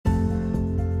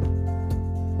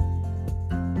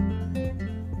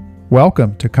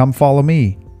Welcome to Come Follow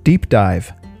Me, Deep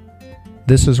Dive.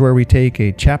 This is where we take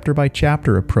a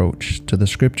chapter-by-chapter approach to the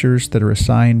scriptures that are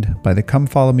assigned by the Come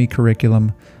Follow Me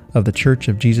curriculum of the Church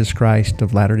of Jesus Christ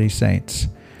of Latter-day Saints.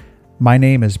 My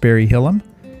name is Barry Hillam,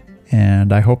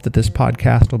 and I hope that this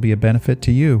podcast will be a benefit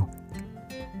to you.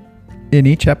 In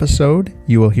each episode,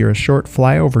 you will hear a short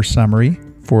flyover summary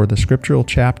for the scriptural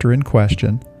chapter in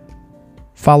question,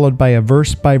 followed by a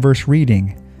verse-by-verse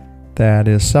reading that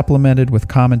is supplemented with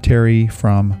commentary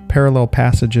from parallel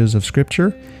passages of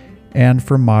Scripture and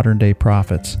from modern-day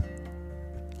prophets.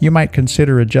 You might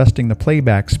consider adjusting the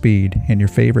playback speed in your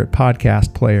favorite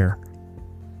podcast player.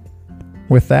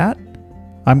 With that,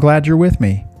 I'm glad you're with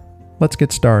me. Let's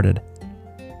get started.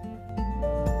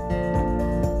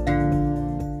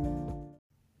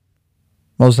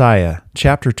 Mosiah,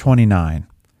 chapter 29.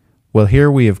 Well, here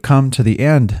we have come to the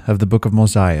end of the book of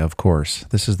Mosiah, of course.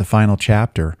 This is the final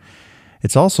chapter.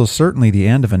 It's also certainly the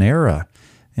end of an era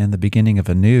and the beginning of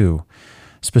a new.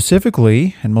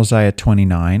 Specifically, in Mosiah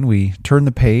 29, we turn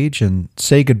the page and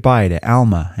say goodbye to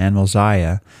Alma and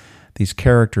Mosiah, these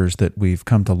characters that we've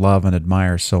come to love and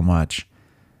admire so much.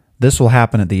 This will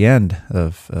happen at the end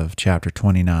of chapter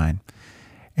 29.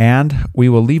 And we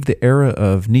will leave the era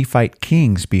of Nephite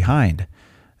kings behind.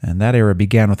 And that era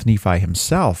began with Nephi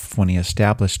himself when he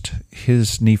established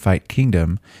his Nephite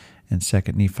kingdom in 2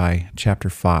 Nephi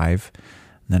chapter 5.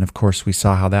 And then, of course, we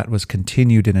saw how that was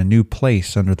continued in a new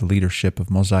place under the leadership of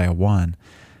Mosiah 1.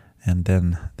 And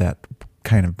then that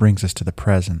kind of brings us to the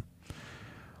present.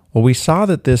 Well, we saw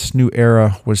that this new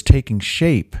era was taking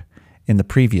shape in the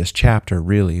previous chapter,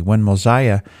 really, when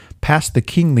Mosiah passed the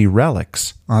kingly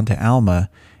relics onto Alma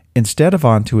instead of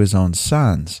onto his own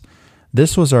sons.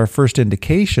 This was our first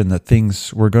indication that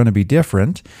things were going to be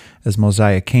different as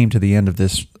Mosiah came to the end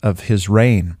of his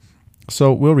reign.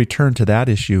 So we'll return to that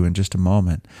issue in just a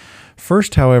moment.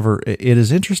 First, however, it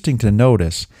is interesting to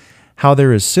notice how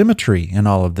there is symmetry in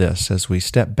all of this as we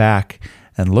step back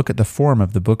and look at the form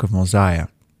of the book of Mosiah.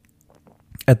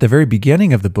 At the very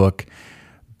beginning of the book,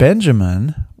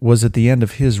 Benjamin was at the end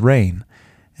of his reign.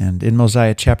 And in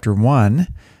Mosiah chapter 1,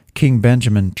 King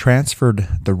Benjamin transferred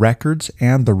the records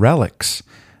and the relics.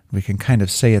 We can kind of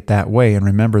say it that way and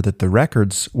remember that the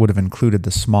records would have included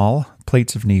the small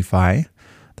plates of Nephi,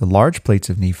 the large plates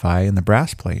of Nephi, and the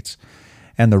brass plates.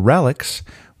 And the relics,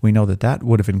 we know that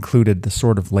would have included the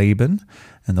sword of Laban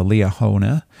and the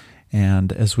Liahona,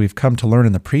 and as we've come to learn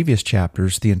in the previous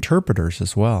chapters, the interpreters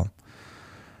as well.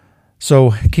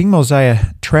 So King Mosiah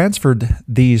transferred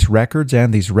these records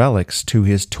and these relics to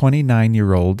his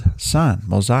 29-year-old son,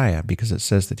 Mosiah, because it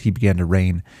says that he began to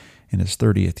reign in his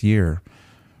 30th year.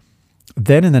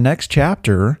 Then in the next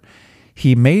chapter,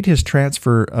 he made his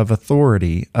transfer of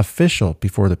authority official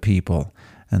before the people.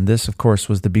 And this, of course,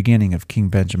 was the beginning of King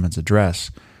Benjamin's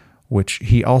address, which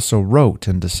he also wrote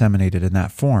and disseminated in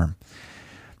that form.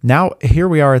 Now, here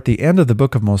we are at the end of the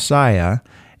book of Mosiah,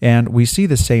 and we see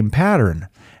the same pattern.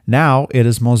 Now it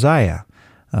is Mosiah,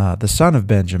 the son of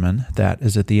Benjamin, that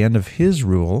is at the end of his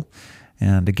rule.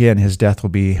 And again, his death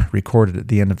will be recorded at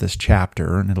the end of this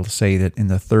chapter, and it'll say that in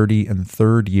the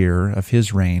 33rd year of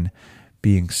his reign,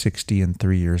 being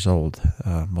 63 years old,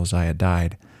 Mosiah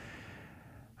died.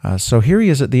 So here he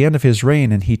is at the end of his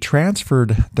reign, and he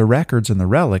transferred the records and the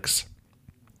relics,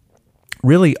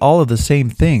 really all of the same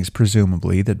things,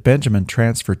 presumably, that Benjamin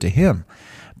transferred to him.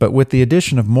 But with the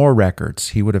addition of more records,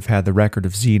 he would have had the record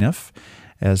of Zeniff,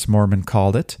 as Mormon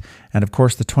called it, and of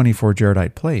course the 24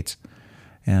 jaredite plates.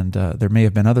 And there may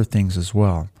have been other things as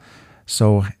well.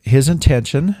 So his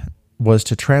intention was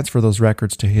to transfer those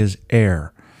records to his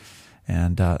heir.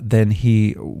 And then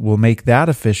he will make that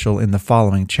official in the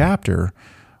following chapter,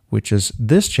 which is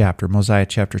this chapter, Mosiah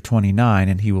chapter 29,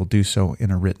 and he will do so in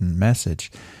a written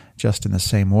message, just in the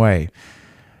same way.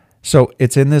 So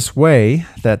it's in this way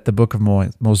that the book of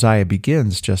Mosiah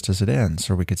begins just as it ends,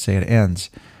 or we could say it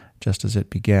ends just as it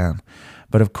began.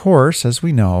 But of course, as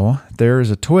we know, there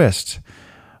is a twist.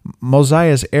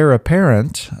 Mosiah's heir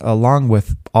apparent, along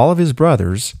with all of his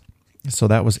brothers, so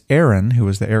that was Aaron, who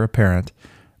was the heir apparent,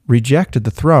 rejected the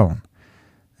throne.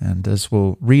 And as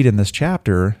we'll read in this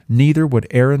chapter, neither would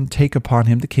Aaron take upon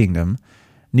him the kingdom,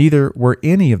 neither were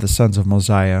any of the sons of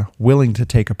Mosiah willing to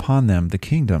take upon them the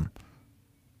kingdom.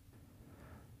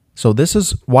 So this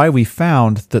is why we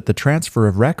found that the transfer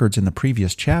of records in the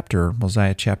previous chapter,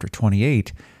 Mosiah chapter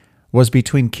 28, was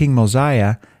between King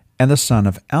Mosiah and the son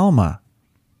of Alma.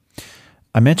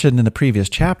 I mentioned in the previous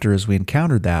chapter, as we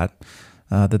encountered that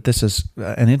this is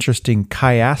an interesting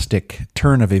chiastic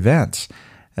turn of events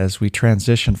as we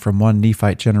transition from one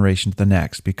Nephite generation to the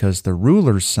next, because the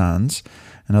ruler's sons,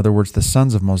 In other words, the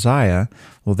sons of Mosiah,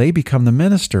 well, they become the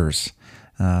ministers,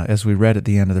 as we read at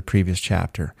the end of the previous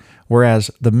chapter.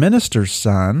 Whereas the minister's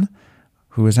son,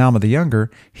 who is Alma the Younger,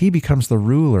 he becomes the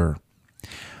ruler.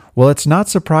 Well, it's not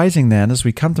surprising then, as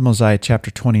we come to Mosiah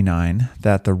chapter 29,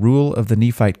 that the rule of the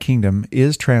Nephite kingdom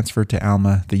is transferred to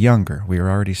Alma the Younger. We are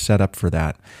already set up for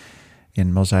that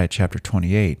in Mosiah chapter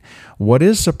 28. What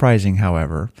is surprising,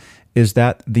 however, is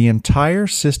that the entire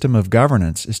system of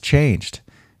governance is changed.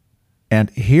 And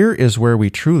here is where we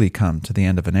truly come to the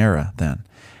end of an era, then.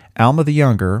 Alma the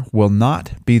Younger will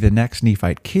not be the next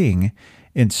Nephite king.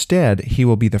 Instead, he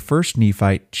will be the first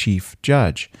Nephite chief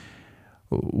judge.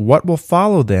 What will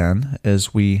follow then,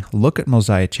 as we look at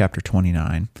Mosiah chapter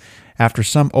 29, after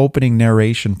some opening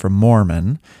narration from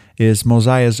Mormon, is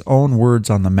Mosiah's own words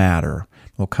on the matter.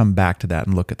 We'll come back to that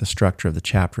and look at the structure of the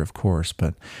chapter, of course,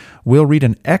 but we'll read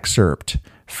an excerpt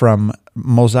from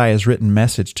Mosiah's written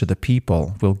message to the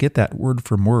people. We'll get that word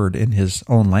from word in his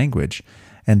own language.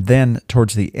 And then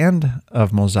towards the end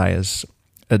of Mosiah's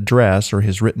address or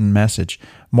his written message,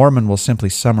 Mormon will simply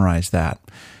summarize that.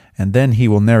 And then he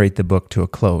will narrate the book to a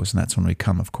close. And that's when we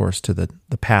come, of course, to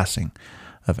the passing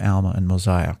of Alma and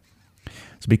Mosiah.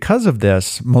 So because of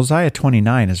this, Mosiah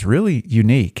 29 is really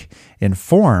unique in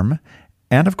form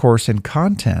and, of course, in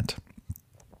content.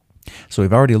 So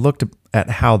we've already looked at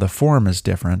how the form is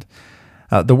different.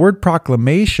 The word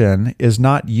proclamation is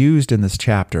not used in this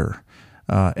chapter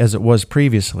as it was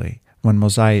previously when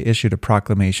Mosiah issued a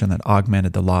proclamation that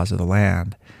augmented the laws of the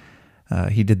land.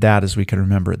 He did that, as we can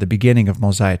remember, at the beginning of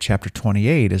Mosiah chapter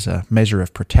 28 as a measure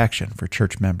of protection for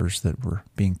church members that were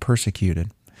being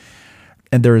persecuted.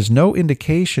 And there is no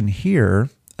indication here,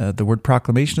 the word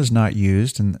proclamation is not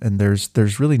used, and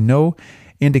there's really no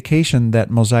indication that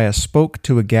Mosiah spoke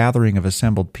to a gathering of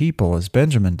assembled people as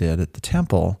Benjamin did at the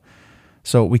temple.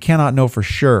 So we cannot know for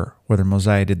sure whether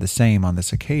Mosiah did the same on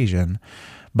this occasion,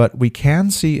 but we can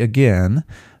see again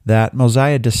that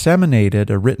Mosiah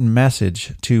disseminated a written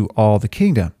message to all the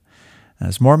kingdom.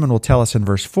 As Mormon will tell us in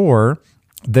verse 4,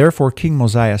 "Therefore King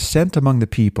Mosiah sent among the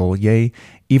people, yea,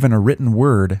 even a written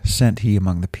word sent he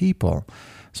among the people."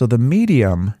 So the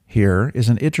medium here is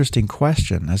an interesting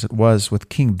question, as it was with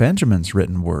King Benjamin's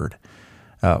written word.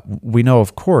 We know,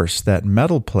 of course, that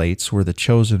metal plates were the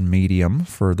chosen medium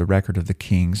for the record of the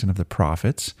kings and of the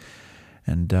prophets.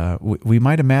 And we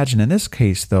might imagine in this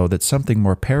case, though, that something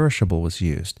more perishable was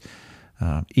used.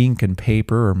 Ink and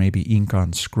paper, or maybe ink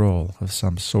on scroll of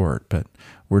some sort, but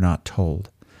we're not told.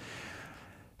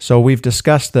 So we've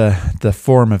discussed the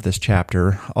form of this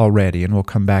chapter already, and we'll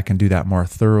come back and do that more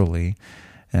thoroughly,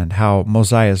 and how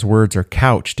Mosiah's words are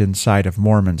couched inside of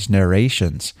Mormon's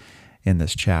narrations in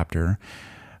this chapter.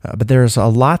 But there's a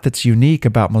lot that's unique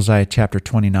about Mosiah chapter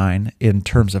 29 in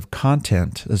terms of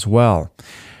content as well.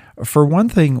 For one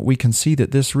thing, we can see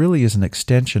that this really is an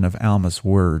extension of Alma's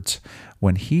words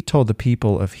when he told the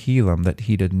people of Helam that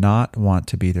he did not want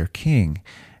to be their king.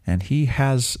 And he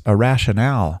has a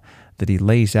rationale that he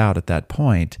lays out at that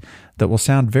point that will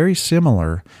sound very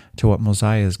similar to what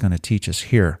Mosiah is going to teach us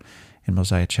here in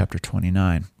Mosiah chapter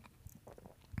 29.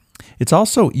 It's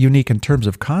also unique in terms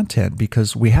of content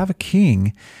because we have a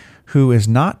king who is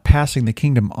not passing the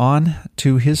kingdom on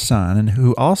to his son and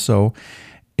who also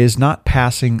is not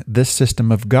passing this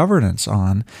system of governance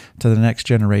on to the next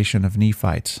generation of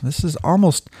Nephites. This is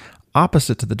almost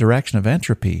opposite to the direction of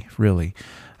entropy, really.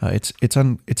 It's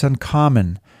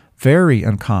uncommon, very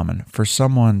uncommon, for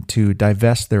someone to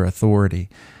divest their authority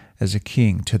as a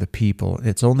king to the people.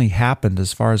 It's only happened,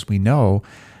 as far as we know,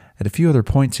 at a few other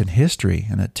points in history,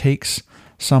 and it takes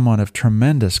someone of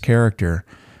tremendous character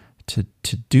to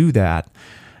do that.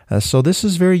 So this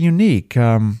is very unique.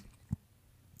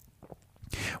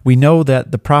 We know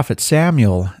that the prophet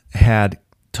Samuel had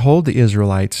told the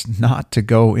Israelites not to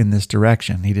go in this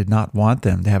direction. He did not want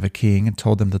them to have a king and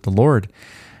told them that the Lord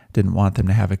didn't want them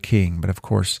to have a king. But of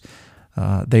course,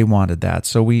 they wanted that.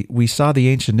 So we saw the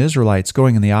ancient Israelites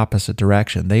going in the opposite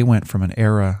direction. They went from an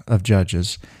era of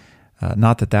judges,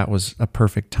 not that that was a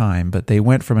perfect time, but they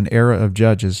went from an era of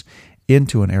judges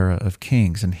into an era of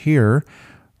kings. And here,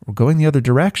 we're going the other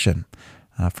direction,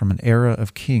 from an era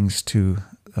of kings to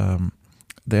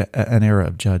an era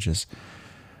of judges.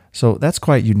 So that's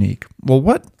quite unique. Well,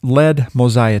 what led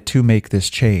Mosiah to make this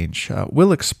change?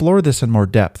 We'll explore this in more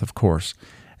depth, of course,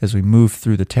 as we move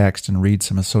through the text and read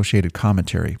some associated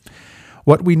commentary.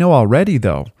 What we know already,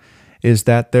 though, is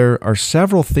that there are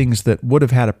several things that would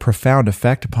have had a profound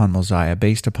effect upon Mosiah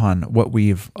based upon what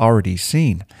we've already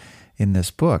seen in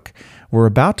this book. We're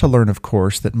about to learn, of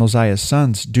course, that Mosiah's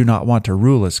sons do not want to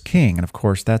rule as king, and of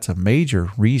course that's a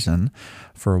major reason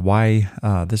for why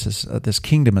this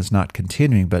kingdom is not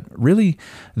continuing. But really,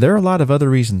 there are a lot of other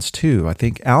reasons too. I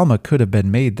think Alma could have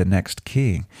been made the next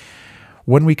king.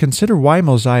 When we consider why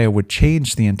Mosiah would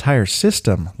change the entire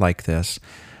system like this,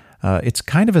 it's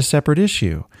kind of a separate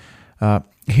issue.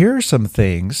 Here are some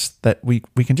things that we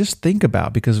can just think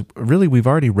about, because really we've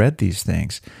already read these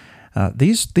things.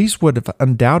 These would have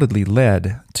undoubtedly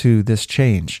led to this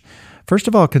change. First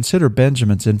of all, consider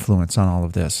Benjamin's influence on all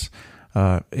of this.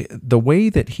 The way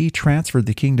that he transferred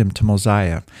the kingdom to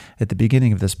Mosiah at the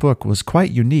beginning of this book was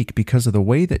quite unique because of the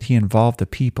way that he involved the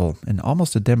people in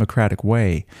almost a democratic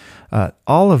way.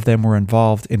 All of them were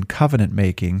involved in covenant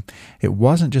making. It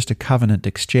wasn't just a covenant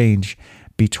exchange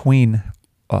between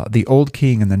the old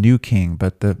king and the new king,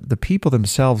 but the people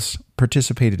themselves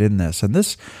participated in this. And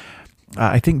this,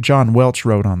 I think John Welch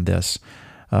wrote on this,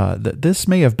 that this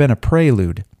may have been a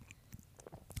prelude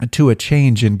to a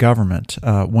change in government,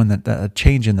 a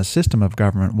change in the system of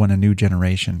government when a new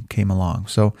generation came along.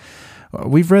 So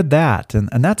we've read that,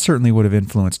 and that certainly would have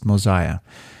influenced Mosiah.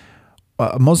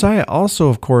 Mosiah also,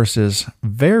 of course, is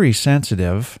very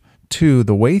sensitive to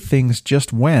the way things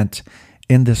just went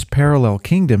in this parallel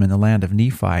kingdom in the land of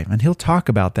Nephi, and he'll talk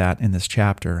about that in this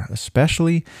chapter,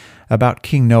 especially about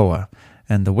King Noah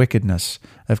and the wickedness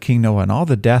of King Noah and all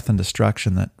the death and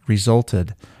destruction that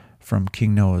resulted from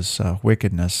King Noah's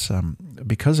wickedness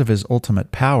because of his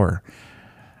ultimate power.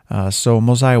 So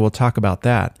Mosiah will talk about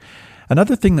that.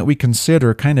 Another thing that we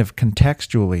consider kind of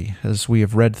contextually as we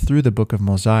have read through the book of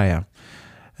Mosiah,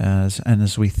 and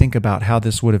as we think about how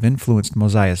this would have influenced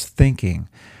Mosiah's thinking,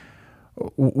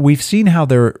 we've seen how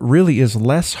there really is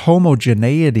less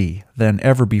homogeneity than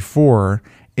ever before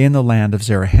in the land of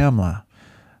Zarahemla.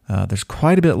 There's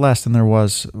quite a bit less than there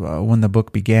was when the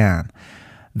book began.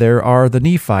 There are the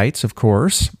Nephites, of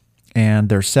course, and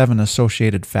their 7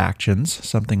 associated factions,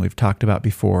 something we've talked about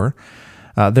before.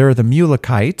 There are the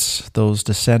Mulekites, those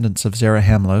descendants of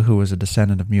Zarahemla, who was a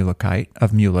descendant of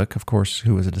Mulek, of course,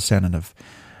 who was a descendant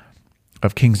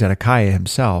of King Zedekiah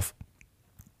himself.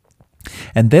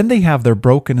 And then they have their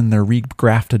broken and their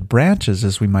regrafted branches,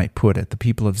 as we might put it, the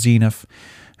people of Zeneph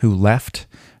who left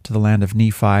to the land of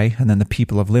Nephi, and then the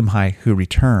people of Limhi who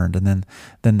returned, and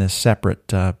then the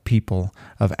separate people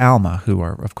of Alma who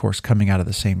are, of course, coming out of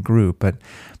the same group.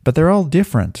 But they're all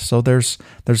different, so there's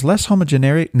less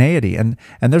homogeneity, and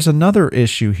there's another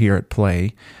issue here at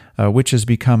play, which has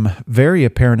become very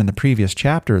apparent in the previous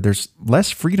chapter. There's less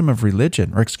freedom of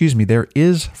religion, there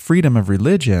is freedom of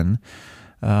religion,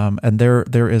 and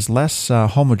there is less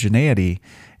homogeneity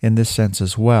in this sense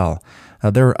as well.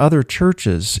 There are other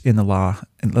churches in the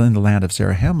land of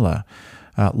Zarahemla.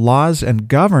 Laws and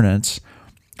governance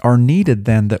are needed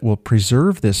then that will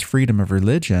preserve this freedom of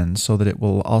religion so that it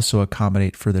will also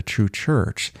accommodate for the true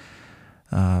church.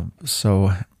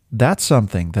 So that's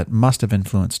something that must have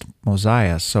influenced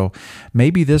Mosiah. So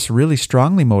maybe this really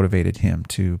strongly motivated him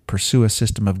to pursue a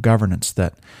system of governance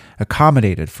that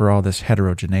accommodated for all this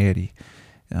heterogeneity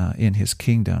in his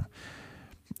kingdom.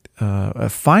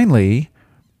 Finally,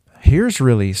 here's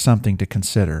really something to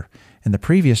consider. In the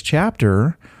previous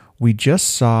chapter, we just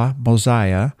saw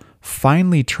Mosiah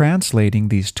finally translating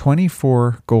these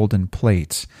 24 golden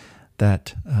plates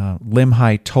that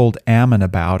Limhi told Ammon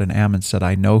about, and Ammon said,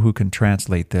 I know who can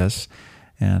translate this.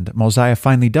 And Mosiah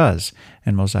finally does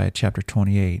in Mosiah chapter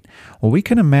 28. Well, we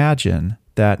can imagine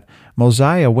that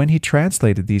Mosiah, when he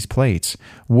translated these plates,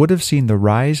 would have seen the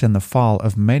rise and the fall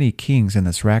of many kings in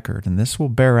this record. And this will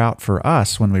bear out for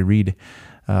us when we read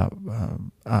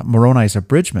Moroni's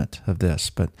abridgment of this.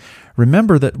 But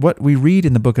remember that what we read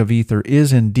in the book of Ether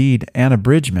is indeed an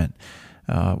abridgment,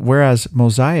 whereas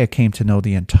Mosiah came to know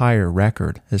the entire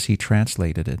record as he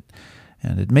translated it.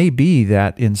 And it may be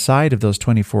that inside of those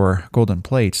 24 golden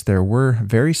plates there were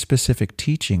very specific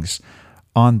teachings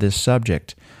on this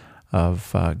subject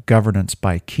of governance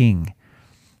by king.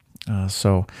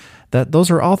 So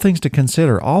those are all things to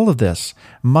consider. All of this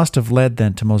must have led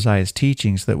then to Mosiah's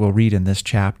teachings that we'll read in this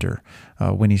chapter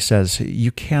when he says,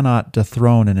 you cannot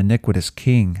dethrone an iniquitous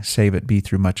king, save it be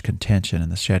through much contention and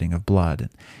the shedding of blood. And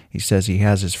he says he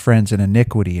has his friends in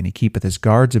iniquity, and he keepeth his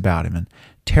guards about him, and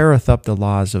teareth up the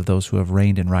laws of those who have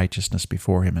reigned in righteousness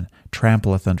before him, and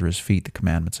trampleth under his feet the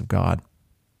commandments of God.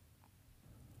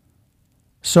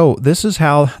 So this is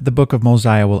how the book of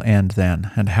Mosiah will end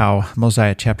then, and how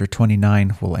Mosiah chapter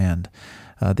 29 will end.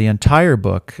 The entire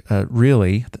book,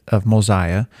 really, of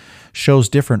Mosiah shows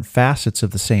different facets of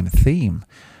the same theme.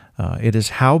 It is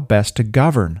how best to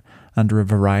govern under a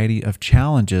variety of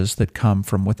challenges that come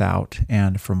from without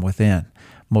and from within.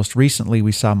 Most recently,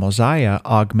 we saw Mosiah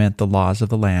augment the laws of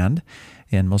the land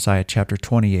in Mosiah chapter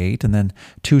 28, and then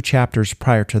 2 chapters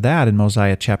prior to that, in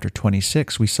Mosiah chapter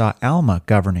 26, we saw Alma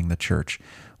governing the church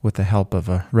with the help of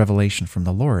a revelation from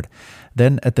the Lord.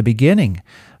 Then at the beginning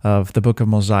of the book of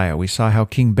Mosiah, we saw how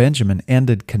King Benjamin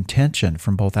ended contention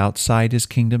from both outside his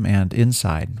kingdom and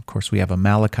inside. Of course, we have a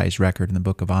Malachi's record in the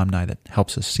book of Omni that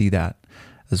helps us see that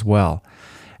as well.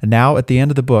 And now at the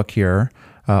end of the book here,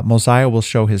 Mosiah will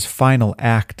show his final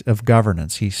act of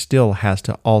governance. He still has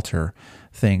to alter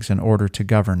things in order to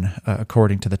govern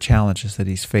according to the challenges that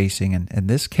he's facing. And in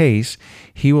this case,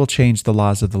 he will change the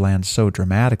laws of the land so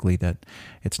dramatically that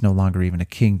it's no longer even a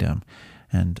kingdom.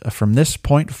 And from this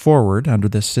point forward, under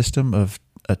this system of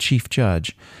a chief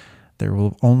judge, there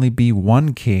will only be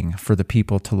one king for the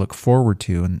people to look forward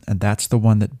to, and that's the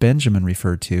one that Benjamin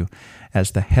referred to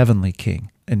as the heavenly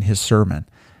king in his sermon.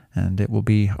 And it will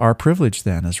be our privilege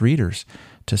then as readers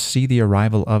to see the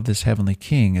arrival of this heavenly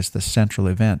king as the central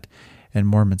event in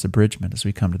Mormon's abridgment as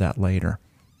we come to that later.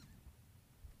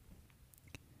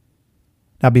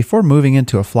 Now, before moving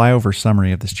into a flyover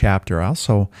summary of this chapter, I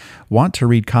also want to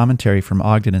read commentary from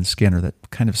Ogden and Skinner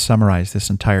that kind of summarize this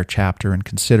entire chapter and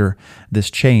consider this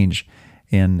change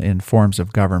in forms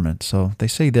of government. So they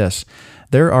say this: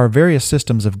 there are various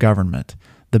systems of government.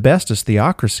 The best is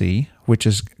theocracy, which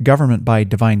is government by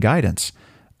divine guidance.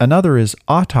 Another is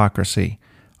autocracy,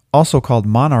 also called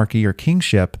monarchy or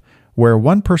kingship, where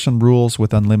one person rules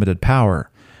with unlimited power.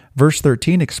 Verse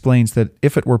 13 explains that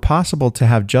if it were possible to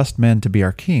have just men to be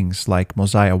our kings, like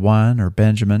Mosiah 1 or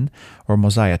Benjamin or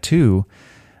Mosiah 2,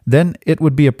 then it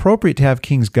would be appropriate to have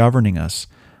kings governing us.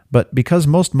 But because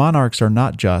most monarchs are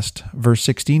not just, verse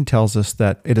 16 tells us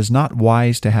that it is not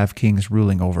wise to have kings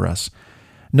ruling over us.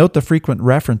 Note the frequent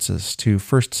references to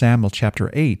 1 Samuel chapter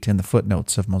 8 in the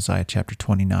footnotes of Mosiah chapter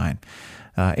 29.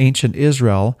 Ancient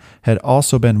Israel had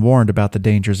also been warned about the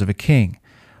dangers of a king.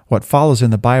 What follows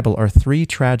in the Bible are 3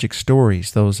 tragic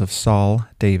stories, those of Saul,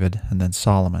 David, and then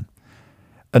Solomon.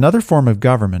 Another form of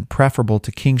government preferable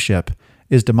to kingship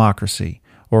is democracy,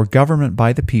 or government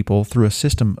by the people through a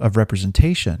system of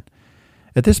representation.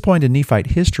 At this point in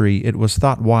Nephite history, it was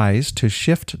thought wise to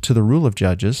shift to the rule of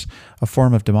judges, a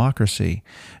form of democracy.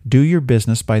 Do your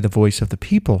business by the voice of the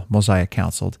people, Mosiah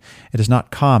counseled. It is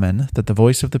not common that the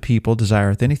voice of the people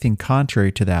desireth anything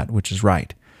contrary to that which is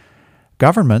right.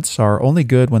 Governments are only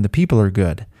good when the people are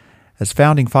good. As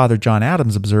founding father John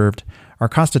Adams observed, our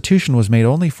Constitution was made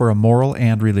only for a moral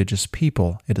and religious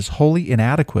people. It is wholly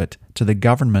inadequate to the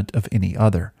government of any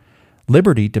other.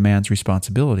 Liberty demands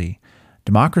responsibility.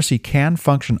 Democracy can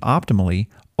function optimally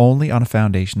only on a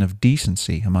foundation of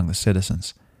decency among the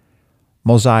citizens.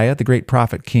 Mosiah, the great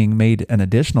prophet king, made an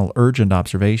additional urgent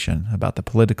observation about the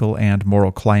political and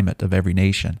moral climate of every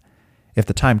nation. If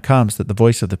the time comes that the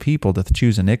voice of the people doth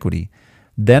choose iniquity,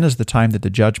 then is the time that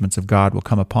the judgments of God will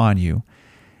come upon you.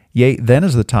 Yea, then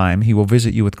is the time he will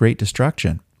visit you with great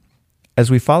destruction.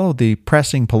 As we follow the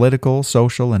pressing political,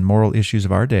 social, and moral issues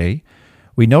of our day,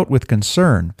 we note with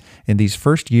concern in these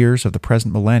first years of the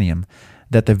present millennium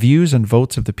that the views and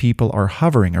votes of the people are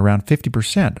hovering around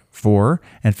 50% for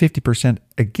and 50%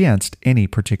 against any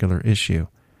particular issue.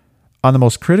 On the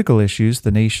most critical issues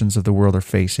the nations of the world are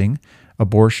facing,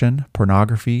 abortion,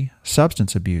 pornography,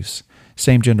 substance abuse,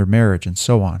 same-gender marriage, and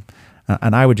so on.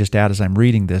 And I would just add, as I'm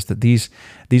reading this, that these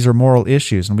are moral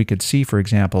issues, and we could see, for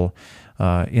example,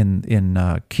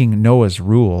 in King Noah's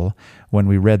rule, when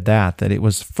we read that it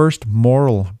was first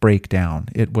moral breakdown.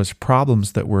 It was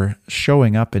problems that were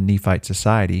showing up in Nephite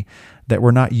society that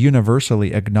were not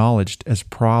universally acknowledged as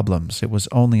problems. It was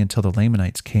only until the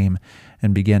Lamanites came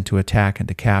and began to attack and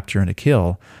to capture and to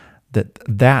kill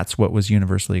that's what was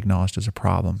universally acknowledged as a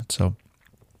problem. So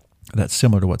that's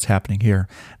similar to what's happening here.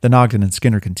 Then Ogden and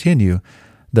Skinner continue,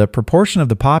 the proportion of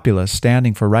the populace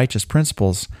standing for righteous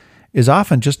principles is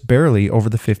often just barely over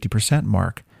the 50%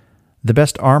 mark. The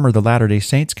best armor the Latter-day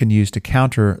Saints can use to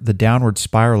counter the downward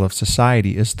spiral of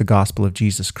society is the gospel of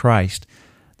Jesus Christ.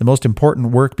 The most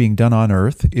important work being done on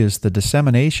earth is the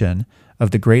dissemination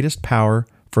of the greatest power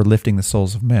for lifting the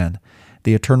souls of men,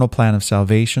 the eternal plan of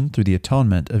salvation through the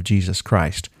atonement of Jesus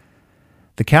Christ.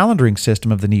 The calendaring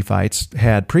system of the Nephites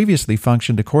had previously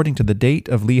functioned according to the date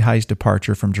of Lehi's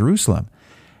departure from Jerusalem.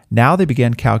 Now they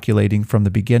began calculating from the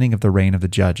beginning of the reign of the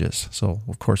judges. So,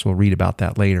 of course, we'll read about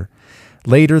that later.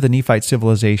 Later, the Nephite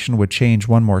civilization would change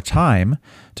one more time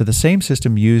to the same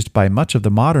system used by much of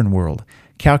the modern world,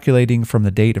 calculating from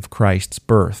the date of Christ's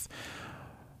birth.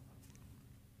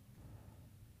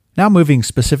 Now moving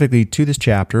specifically to this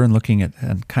chapter and looking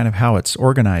at kind of how it's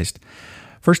organized.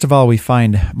 First of all, we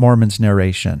find Mormon's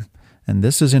narration, and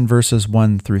this is in verses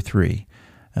 1 through 3.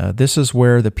 This is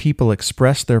where the people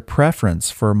express their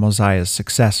preference for Mosiah's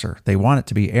successor. They want it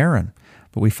to be Aaron,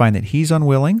 but we find that he's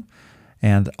unwilling,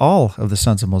 and all of the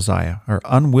sons of Mosiah are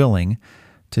unwilling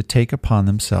to take upon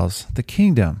themselves the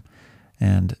kingdom.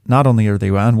 And not only are they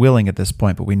unwilling at this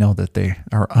point, but we know that they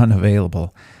are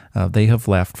unavailable. They have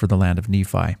left for the land of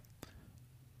Nephi.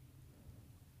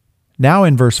 Now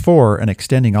in verse 4, and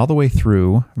extending all the way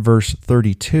through verse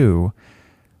 32,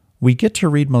 we get to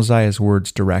read Mosiah's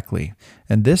words directly.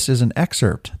 And this is an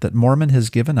excerpt that Mormon has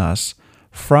given us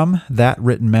from that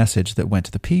written message that went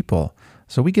to the people.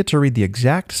 So we get to read the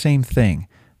exact same thing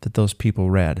that those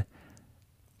people read.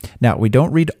 Now, we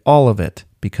don't read all of it,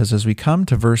 because as we come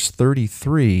to verse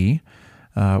 33,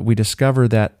 we discover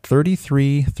that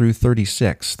 33 through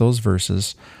 36, those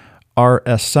verses, are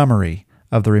a summary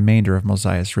of the remainder of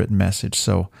Mosiah's written message.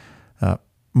 So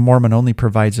Mormon only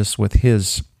provides us with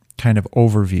his kind of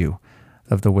overview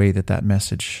of the way that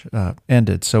message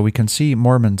ended. So we can see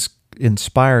Mormon's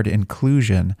inspired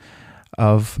inclusion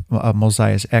of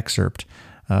Mosiah's excerpt,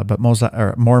 but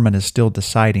Mormon is still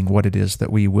deciding what it is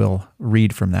that we will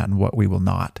read from that and what we will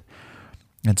not.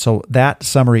 And so that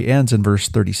summary ends in verse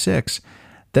 36.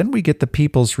 Then we get the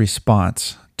people's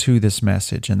response to this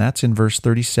message, and that's in verse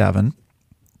 37.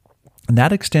 And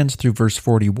that extends through verse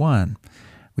 41.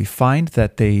 We find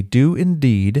that they do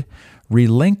indeed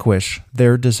relinquish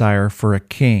their desire for a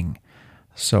king.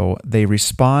 So they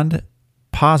respond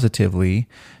positively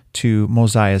to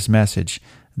Mosiah's message.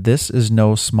 This is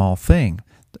no small thing.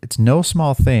 It's no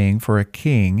small thing for a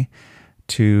king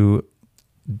to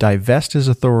divest his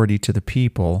authority to the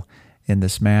people in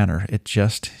this manner. It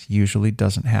just usually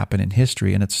doesn't happen in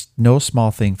history, and it's no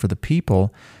small thing for the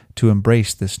people to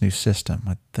embrace this new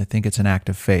system. I think it's an act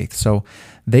of faith. So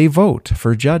they vote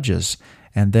for judges,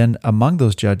 and then among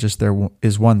those judges there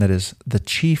is one that is the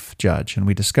chief judge, and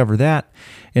we discover that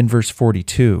in verse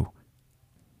 42.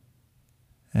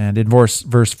 And in verse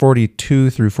 42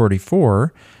 through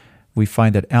 44, we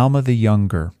find that Alma the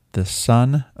Younger, the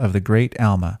son of the great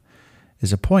Alma,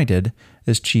 is appointed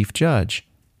as chief judge.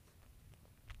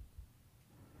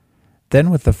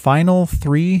 Then with the final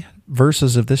 3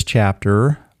 verses of this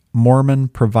chapter, Mormon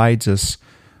provides us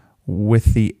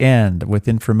with the end, with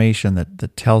information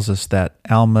that tells us that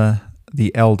Alma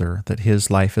the elder, that his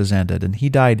life has ended. And he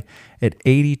died at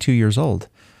 82 years old,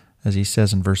 as he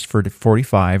says in verse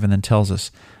 45, and then tells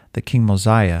us that King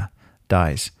Mosiah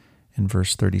dies in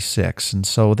verse 36. And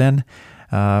so then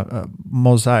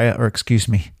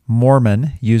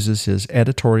Mormon uses his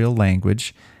editorial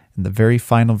language in the very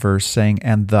final verse, saying,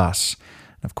 "And thus."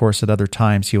 Of course, at other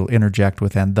times he will interject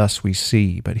with, "and thus we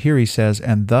see." But here he says,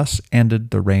 "And thus ended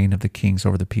the reign of the kings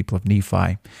over the people of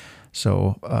Nephi."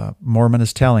 So Mormon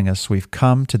is telling us we've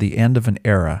come to the end of an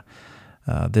era.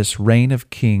 This reign of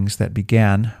kings that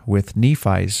began with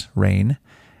Nephi's reign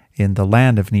in the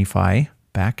land of Nephi,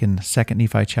 back in 2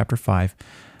 Nephi chapter 5,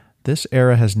 this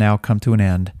era has now come to an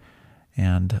end,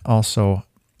 and also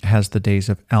has the days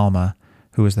of Alma,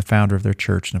 who is the founder of their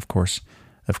church, and of course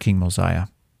of King Mosiah.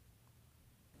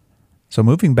 So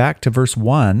moving back to verse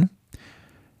 1,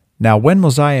 "Now when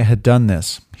Mosiah had done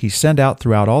this, he sent out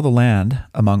throughout all the land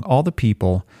among all the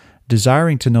people,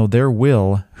 desiring to know their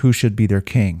will who should be their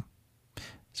king."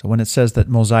 So when it says that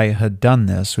Mosiah had done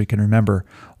this, we can remember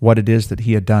what it is that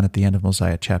he had done at the end of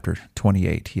Mosiah chapter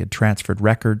 28. He had transferred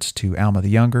records to Alma the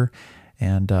Younger,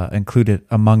 and included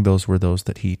among those were those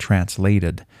that he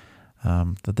translated,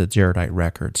 the Jaredite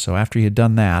records. So after he had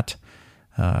done that,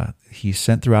 he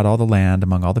sent throughout all the land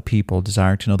among all the people,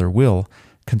 desiring to know their will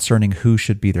concerning who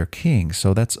should be their king.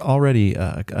 So that's already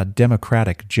a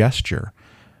democratic gesture.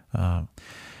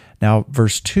 Now,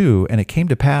 verse 2, "And it came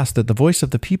to pass that the voice of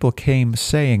the people came,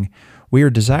 saying, We are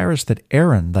desirous that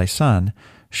Aaron, thy son,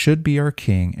 should be our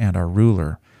king and our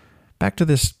ruler." Back to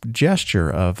this gesture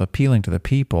of appealing to the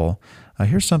people,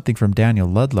 here's something from Daniel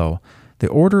Ludlow. "The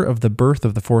order of the birth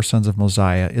of the 4 sons of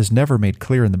Mosiah is never made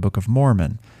clear in the Book of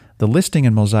Mormon. The listing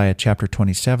in Mosiah chapter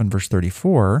 27, verse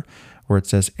 34, where it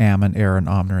says Ammon, Aaron,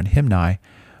 Omner, and Himni,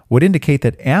 would indicate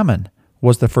that Ammon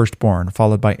was the firstborn,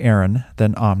 followed by Aaron,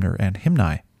 then Omner, and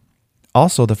Himni.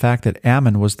 Also, the fact that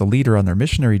Ammon was the leader on their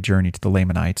missionary journey to the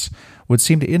Lamanites would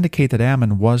seem to indicate that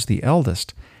Ammon was the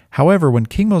eldest. However, when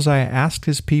King Mosiah asked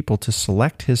his people to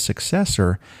select his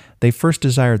successor, they first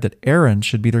desired that Aaron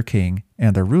should be their king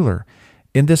and their ruler.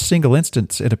 In this single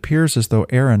instance, it appears as though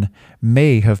Aaron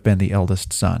may have been the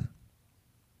eldest son.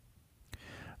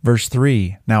 Verse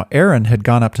 3, "Now Aaron had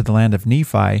gone up to the land of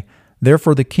Nephi,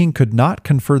 therefore the king could not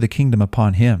confer the kingdom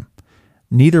upon him.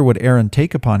 Neither would Aaron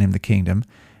take upon him the kingdom,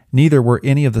 neither were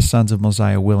any of the sons of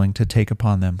Mosiah willing to take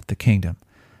upon them the kingdom."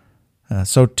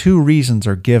 So two reasons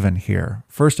are given here.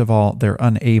 First of all, they're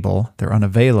unable, they're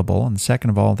unavailable, and second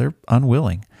of all, they're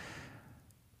unwilling.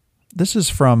 This is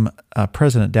from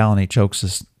President Dallin H.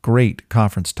 Oaks' great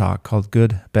conference talk called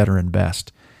Good, Better, and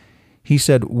Best. He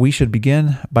said, we should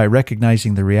begin by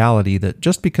recognizing the reality that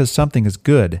just because something is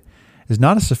good is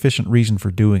not a sufficient reason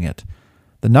for doing it.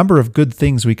 The number of good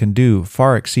things we can do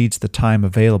far exceeds the time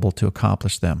available to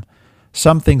accomplish them.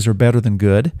 Some things are better than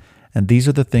good, and these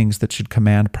are the things that should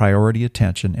command priority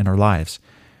attention in our lives.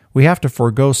 We have to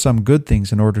forego some good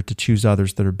things in order to choose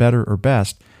others that are better or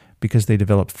best because they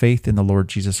develop faith in the Lord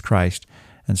Jesus Christ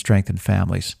and strengthen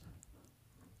families.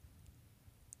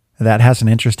 That has an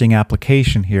interesting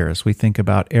application here as we think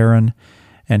about Aaron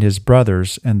and his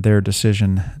brothers and their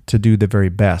decision to do the very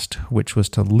best, which was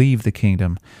to leave the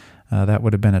kingdom. That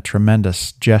would have been a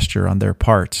tremendous gesture on their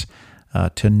parts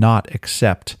to not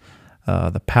accept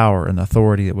the power and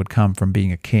authority that would come from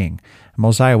being a king.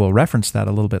 Mosiah will reference that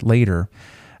a little bit later.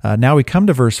 Now we come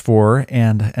to verse 4,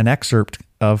 and an excerpt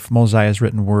of Mosiah's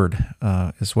written word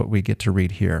is what we get to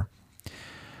read here.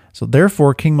 So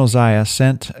therefore King Mosiah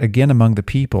sent again among the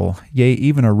people, yea,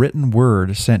 even a written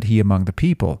word sent he among the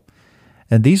people.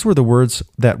 And these were the words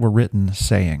that were written,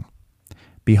 saying,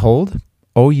 Behold,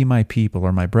 O ye my people,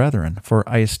 or my brethren, for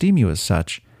I esteem you as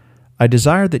such, I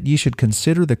desire that ye should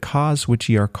consider the cause which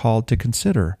ye are called to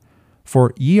consider,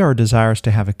 for ye are desirous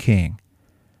to have a king.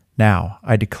 Now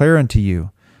I declare unto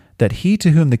you, that he to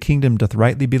whom the kingdom doth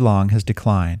rightly belong has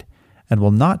declined, and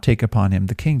will not take upon him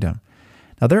the kingdom.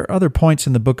 Now there are other points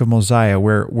in the book of Mosiah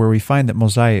where we find that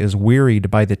Mosiah is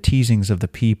wearied by the teasings of the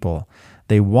people.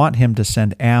 They want him to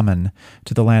send Ammon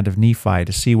to the land of Nephi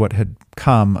to see what had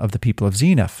come of the people of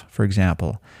Zeniff, for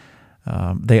example.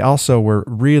 They also were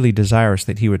really desirous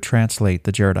that he would translate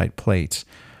the Jaredite plates.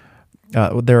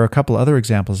 There are a couple other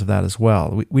examples of that as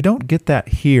well. We don't get that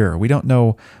here. We don't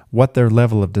know what their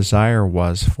level of desire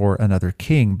was for another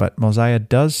king, but Mosiah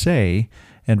does say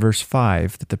in verse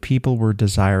 5 that the people were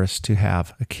desirous to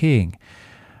have a king.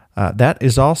 That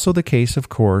is also the case, of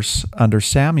course, under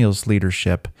Samuel's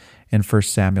leadership in 1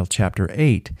 Samuel chapter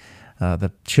 8.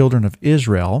 The children of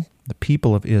Israel, the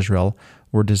people of Israel,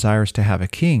 were desirous to have a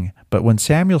king, but when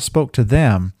Samuel spoke to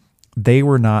them, they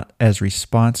were not as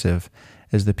responsive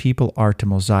as the people are to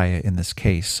Mosiah in this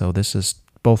case. So this is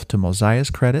both to Mosiah's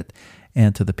credit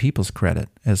and to the people's credit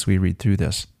as we read through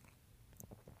this.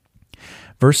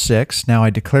 Verse 6, Now I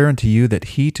declare unto you that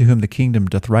he to whom the kingdom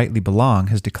doth rightly belong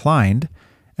has declined,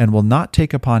 and will not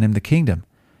take upon him the kingdom.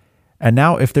 And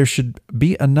now if there should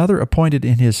be another appointed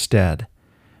in his stead,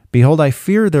 behold, I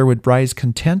fear there would rise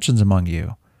contentions among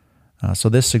you. So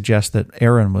this suggests that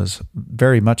Aaron was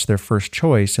very much their first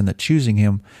choice, and that choosing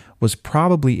him was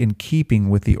probably in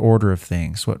keeping with the order of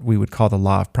things, what we would call the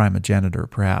law of primogeniture,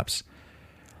 perhaps.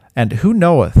 And who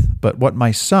knoweth but what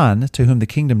my son, to whom the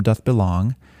kingdom doth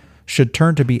belong, should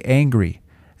turn to be angry,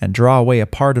 and draw away a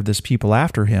part of this people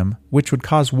after him, which would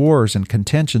cause wars and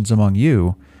contentions among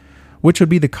you, which would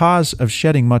be the cause of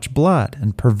shedding much blood,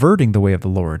 and perverting the way of the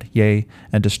Lord, yea,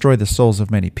 and destroy the souls of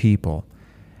many people.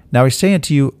 Now I say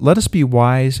unto you, let us be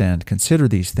wise and consider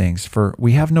these things, for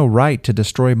we have no right to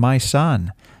destroy my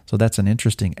son. So that's an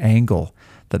interesting angle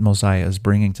that Mosiah is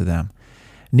bringing to them.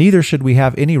 Neither should we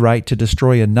have any right to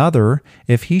destroy another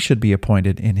if he should be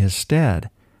appointed in his stead.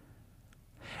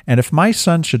 And if my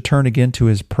son should turn again to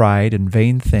his pride and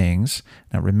vain things,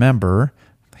 now remember,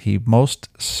 he most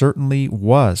certainly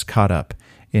was caught up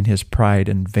in his pride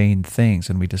and vain things,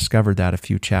 and we discovered that a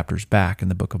few chapters back in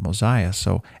the book of Mosiah.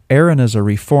 So Aaron is a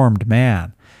reformed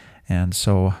man, and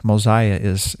so Mosiah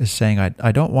is saying,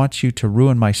 I don't want you to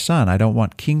ruin my son. I don't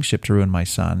want kingship to ruin my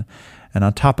son. And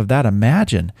on top of that,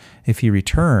 imagine if he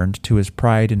returned to his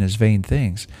pride and his vain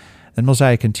things. Then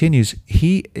Mosiah continues,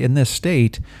 he, in this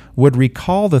state, would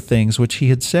recall the things which he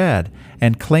had said,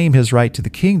 and claim his right to the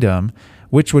kingdom,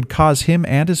 which would cause him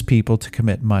and his people to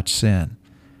commit much sin.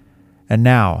 And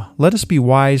now, let us be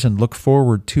wise and look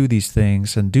forward to these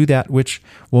things, and do that which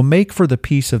will make for the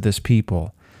peace of this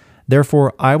people.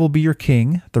 Therefore I will be your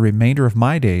king the remainder of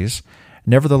my days.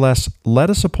 Nevertheless, let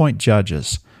us appoint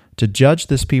judges, to judge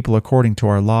this people according to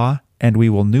our law, and we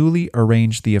will newly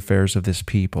arrange the affairs of this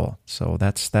people. So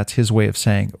that's his way of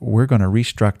saying, we're going to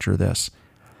restructure this.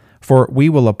 For we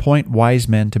will appoint wise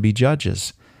men to be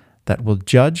judges, that will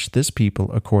judge this people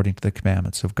according to the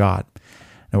commandments of God.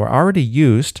 Now we're already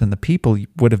used, and the people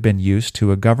would have been used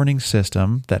to a governing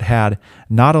system that had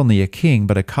not only a king,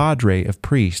 but a cadre of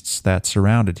priests that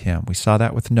surrounded him. We saw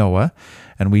that with Noah,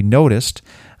 and we noticed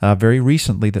very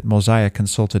recently that Mosiah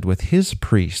consulted with his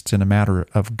priests in a matter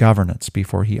of governance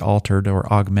before he altered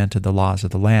or augmented the laws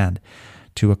of the land.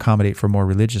 to accommodate for more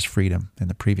religious freedom in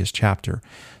the previous chapter.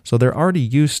 So they're already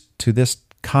used to this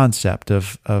concept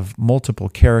of multiple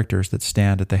characters that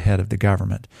stand at the head of the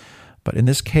government. But in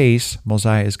this case,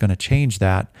 Mosiah is going to change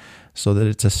that so that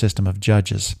it's a system of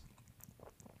judges.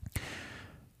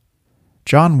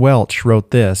 John Welch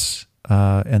wrote this,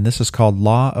 and this is called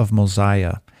Law of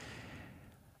Mosiah.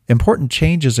 Important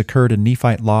changes occurred in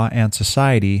Nephite law and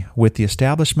society with the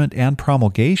establishment and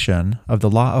promulgation of the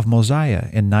Law of Mosiah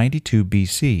in 92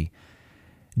 BC.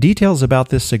 Details about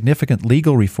this significant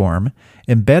legal reform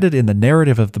embedded in the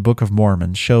narrative of the Book of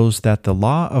Mormon shows that the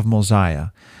Law of Mosiah,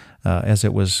 as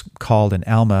it was called in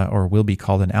Alma, or will be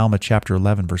called in Alma chapter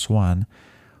 11, verse 1,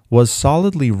 was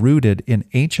solidly rooted in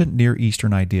ancient Near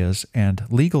Eastern ideas and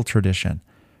legal tradition.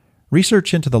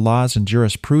 Research into the laws and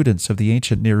jurisprudence of the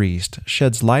ancient Near East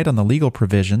sheds light on the legal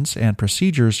provisions and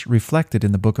procedures reflected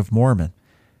in the Book of Mormon.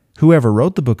 Whoever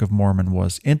wrote the Book of Mormon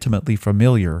was intimately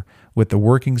familiar with the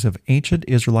workings of ancient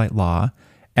Israelite law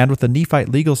and with the Nephite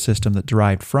legal system that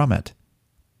derived from it.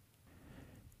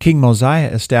 King Mosiah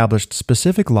established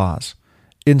specific laws.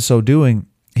 In so doing,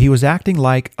 he was acting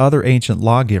like other ancient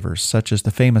lawgivers, such as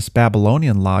the famous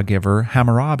Babylonian lawgiver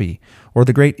Hammurabi or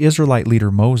the great Israelite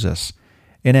leader Moses.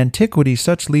 In antiquity,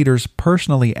 such leaders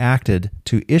personally acted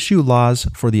to issue laws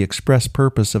for the express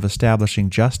purpose of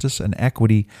establishing justice and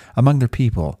equity among their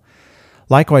people.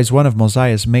 Likewise, one of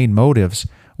Mosiah's main motives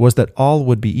was that all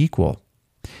would be equal,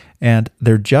 and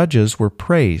their judges were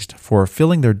praised for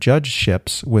filling their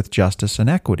judgeships with justice and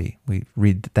equity. We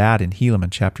read that in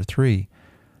Helaman chapter 3.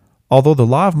 Although the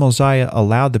law of Mosiah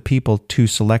allowed the people to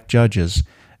select judges,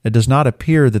 it does not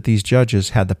appear that these judges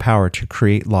had the power to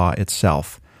create law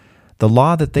itself. The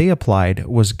law that they applied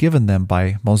was given them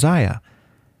by Mosiah,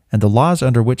 and the laws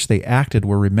under which they acted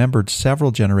were remembered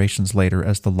several generations later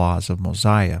as the laws of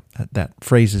Mosiah. That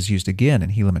phrase is used again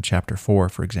in Helaman chapter 4,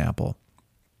 for example.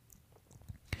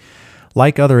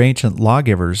 Like other ancient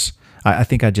lawgivers, I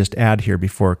think I'd just add here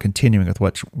before continuing with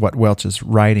what Welch is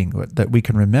writing, that we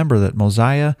can remember that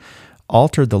Mosiah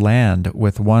altered the land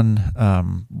with one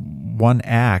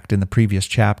act in the previous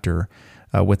chapter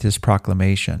with his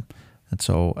proclamation. And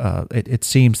so it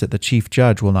seems that the chief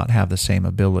judge will not have the same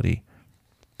ability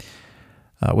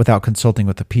without consulting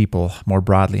with the people more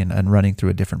broadly and running through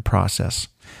a different process.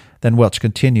 Then Welch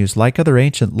continues, like other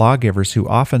ancient lawgivers who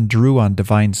often drew on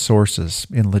divine sources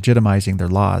in legitimizing their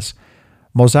laws,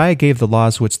 Mosiah gave the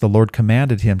laws which the Lord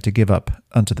commanded him to give up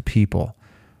unto the people.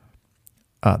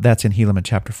 That's in Helaman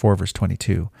chapter 4, verse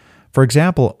 22. For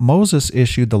example, Moses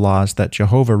issued the laws that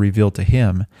Jehovah revealed to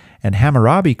him, and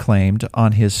Hammurabi claimed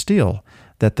on his stele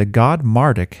that the god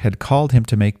Marduk had called him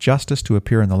to make justice to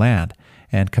appear in the land,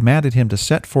 and commanded him to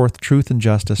set forth truth and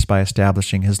justice by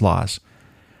establishing his laws.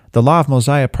 The law of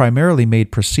Mosiah primarily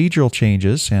made procedural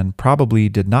changes and probably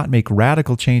did not make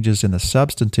radical changes in the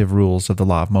substantive rules of the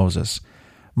law of Moses.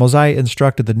 Mosiah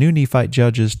instructed the new Nephite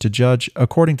judges to judge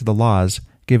according to the laws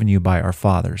given you by our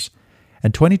fathers.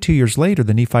 And 22 years later,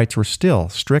 the Nephites were still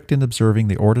strict in observing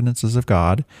the ordinances of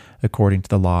God according to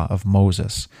the law of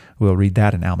Moses. We'll read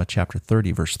that in Alma chapter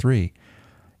 30, verse 3.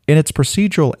 In its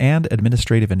procedural and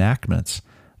administrative enactments,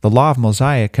 the law of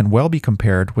Mosiah can well be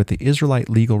compared with the Israelite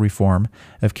legal reform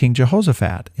of King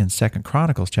Jehoshaphat in 2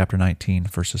 Chronicles chapter 19,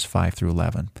 verses 5 through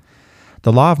 11.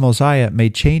 The law of Mosiah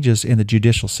made changes in the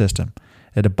judicial system.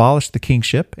 It abolished the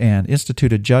kingship and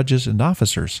instituted judges and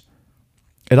officers.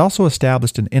 It also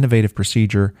established an innovative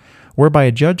procedure whereby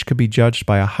a judge could be judged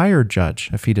by a higher judge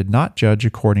if he did not judge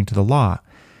according to the law.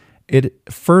 It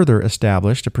further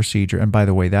established a procedure, and by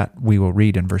the way, that we will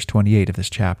read in verse 28 of this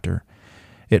chapter.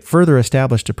 It further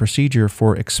established a procedure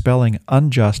for expelling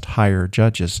unjust higher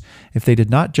judges. If they did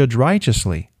not judge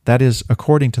righteously, that is,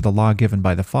 according to the law given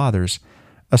by the fathers,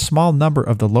 a small number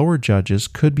of the lower judges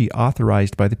could be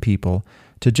authorized by the people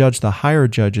to judge the higher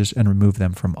judges and remove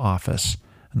them from office.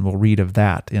 And we'll read of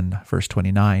that in verse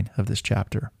 29 of this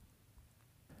chapter.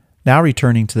 Now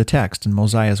returning to the text, and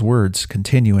Mosiah's words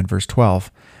continue in verse 12.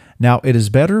 Now it is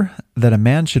better that a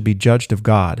man should be judged of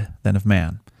God than of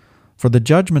man. For the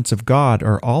judgments of God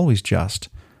are always just,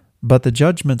 but the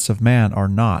judgments of man are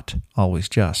not always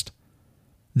just.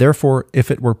 Therefore, if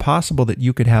it were possible that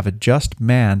you could have a just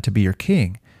man to be your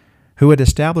king, who had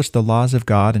established the laws of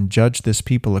God and judged this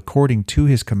people according to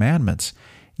his commandments,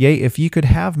 yea, if ye could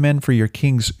have men for your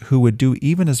kings who would do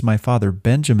even as my father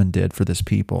Benjamin did for this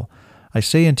people, I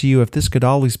say unto you, if this could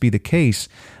always be the case,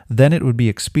 then it would be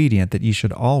expedient that ye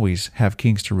should always have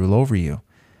kings to rule over you.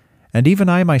 And even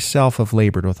I myself have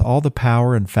labored with all the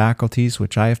power and faculties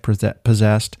which I have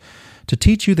possessed to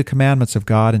teach you the commandments of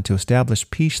God and to establish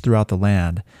peace throughout the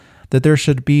land, that there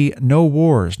should be no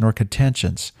wars nor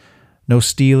contentions, no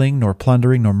stealing, nor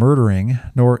plundering, nor murdering,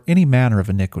 nor any manner of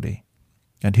iniquity.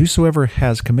 And whosoever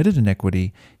has committed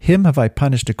iniquity, him have I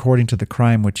punished according to the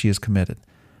crime which he has committed,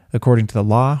 according to the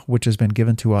law which has been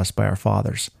given to us by our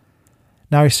fathers.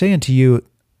 Now I say unto you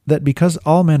that because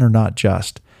all men are not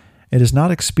just, it is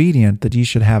not expedient that ye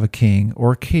should have a king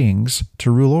or kings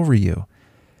to rule over you.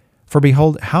 For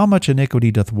behold, how much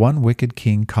iniquity doth one wicked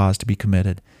king cause to be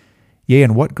committed? Yea,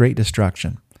 and what great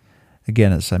destruction.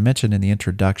 Again, as I mentioned in the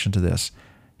introduction to this,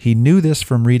 he knew this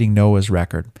from reading Noah's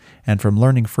record and from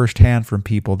learning firsthand from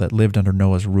people that lived under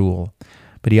Noah's rule.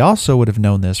 But he also would have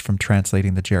known this from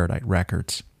translating the Jaredite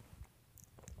records.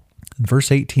 In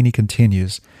verse 18 he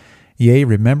continues, Yea,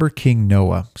 remember King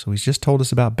Noah. So he's just told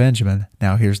us about Benjamin.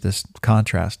 Now here's this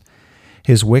contrast.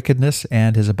 His wickedness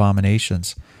and his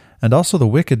abominations, and also the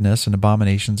wickedness and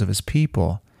abominations of his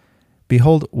people.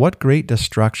 Behold, what great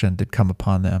destruction did come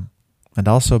upon them. And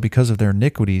also because of their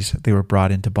iniquities they were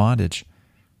brought into bondage.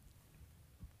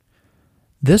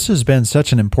 This has been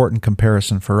such an important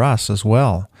comparison for us as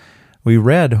well. We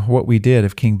read what we did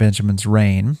of King Benjamin's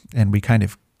reign, and we kind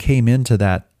of came into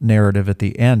that narrative at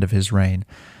the end of his reign.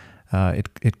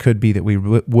 It could be that we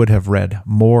would have read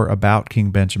more about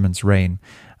King Benjamin's reign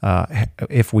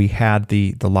if we had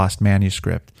the lost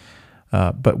manuscript.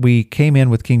 But we came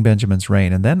in with King Benjamin's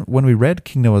reign, and then when we read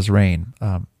King Noah's reign,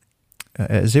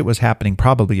 as it was happening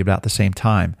probably about the same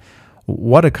time,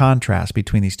 what a contrast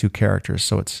between these two characters.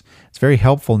 So it's very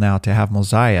helpful now to have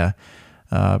Mosiah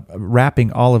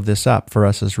wrapping all of this up for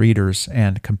us as readers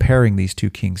and comparing these two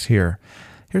kings here.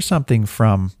 Here's something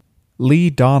from Lee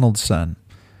Donaldson.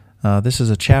 This is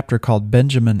a chapter called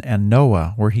Benjamin and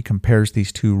Noah, where he compares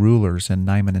these two rulers in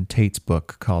Nyman and Tate's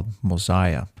book called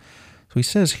Mosiah. So he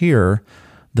says here,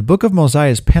 the book of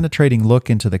Mosiah's penetrating look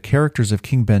into the characters of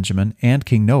King Benjamin and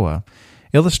King Noah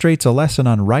illustrates a lesson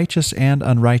on righteous and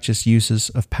unrighteous uses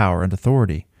of power and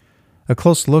authority. A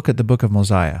close look at the book of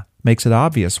Mosiah makes it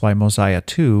obvious why Mosiah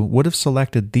too would have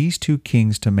selected these two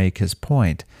kings to make his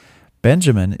point.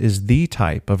 Benjamin is the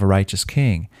type of a righteous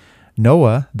king,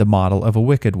 Noah the model of a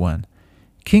wicked one.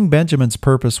 King Benjamin's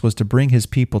purpose was to bring his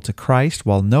people to Christ,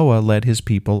 while Noah led his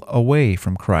people away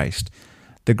from Christ.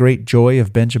 The great joy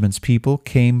of Benjamin's people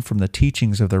came from the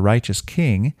teachings of the righteous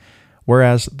king,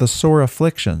 whereas the sore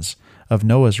afflictions of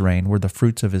Noah's reign were the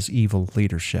fruits of his evil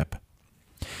leadership.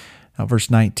 Now, verse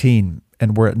 19,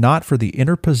 and were it not for the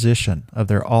interposition of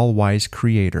their all-wise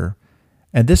Creator,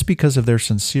 and this because of their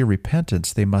sincere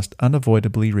repentance, they must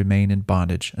unavoidably remain in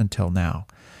bondage until now.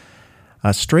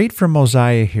 Straight from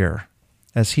Mosiah here,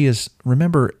 as he is,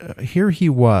 remember, here he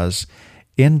was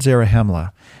in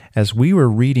Zarahemla, as we were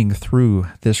reading through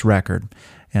this record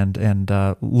and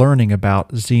learning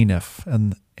about Zeniff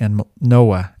and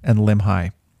Noah and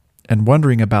Limhi, and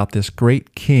wondering about this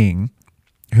great king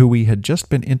who we had just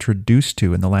been introduced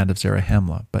to in the land of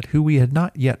Zarahemla, but who we had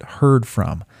not yet heard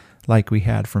from like we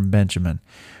had from Benjamin.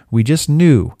 We just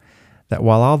knew that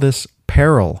while all this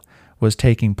peril was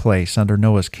taking place under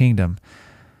Noah's kingdom,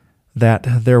 that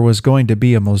there was going to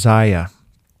be a Mosiah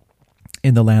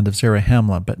in the land of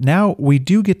Zarahemla. But now we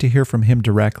do get to hear from him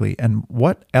directly, and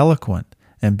what eloquent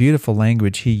and beautiful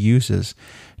language he uses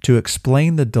to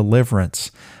explain the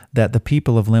deliverance that the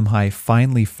people of Limhi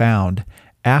finally found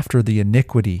after the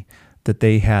iniquity that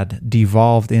they had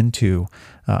devolved into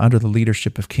under the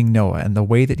leadership of King Noah. And the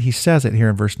way that he says it here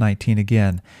in verse 19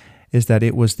 again is that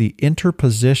it was the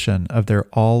interposition of their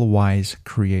all-wise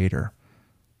Creator,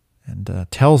 and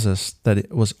tells us that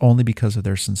it was only because of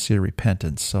their sincere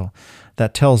repentance. So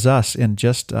that tells us in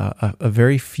just a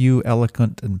very few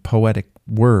eloquent and poetic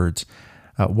words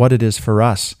what it is for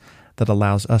us that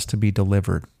allows us to be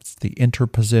delivered. It's the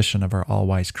interposition of our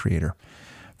all-wise Creator.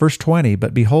 Verse 20,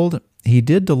 but behold, he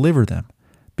did deliver them,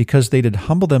 because they did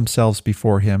humble themselves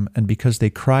before him, and because they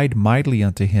cried mightily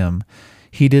unto him,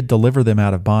 he did deliver them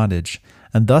out of bondage.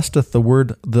 And thus doth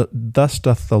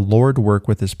the Lord work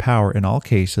with his power in all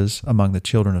cases among the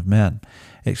children of men,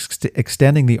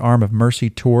 extending the arm of mercy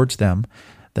towards them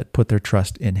that put their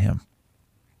trust in him.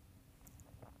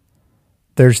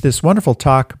 There's this wonderful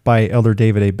talk by Elder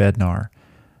David A. Bednar.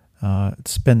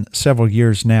 It's been several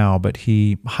years now, but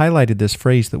he highlighted this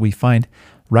phrase that we find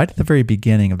right at the very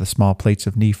beginning of the Small Plates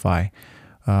of Nephi,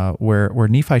 where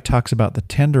Nephi talks about the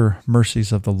tender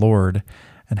mercies of the Lord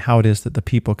and how it is that the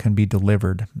people can be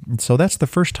delivered. And so that's the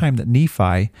first time that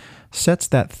Nephi sets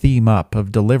that theme up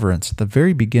of deliverance at the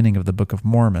very beginning of the Book of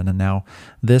Mormon. And now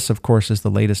this, of course, is the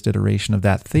latest iteration of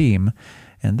that theme.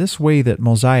 And this way that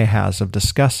Mosiah has of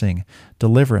discussing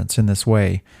deliverance in this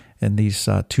way, in these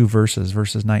two verses,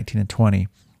 verses 19 and 20,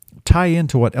 tie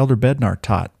into what Elder Bednar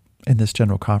taught in this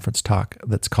General Conference talk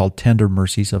that's called Tender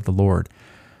Mercies of the Lord.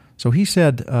 So he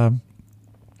said,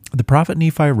 the prophet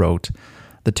Nephi wrote,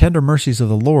 "The tender mercies of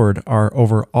the Lord are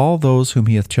over all those whom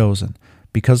he hath chosen,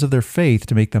 because of their faith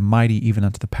to make them mighty even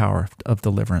unto the power of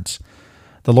deliverance."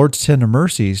 The Lord's tender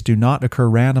mercies do not occur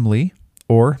randomly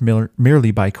or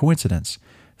merely by coincidence.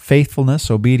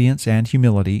 Faithfulness, obedience, and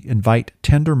humility invite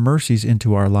tender mercies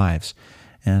into our lives,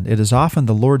 and it is often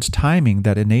the Lord's timing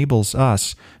that enables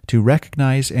us to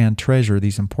recognize and treasure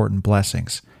these important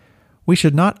blessings. We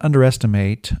should not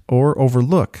underestimate or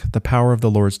overlook the power of the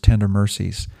Lord's tender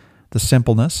mercies. The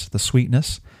simpleness, the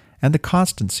sweetness, and the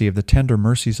constancy of the tender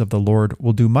mercies of the Lord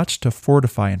will do much to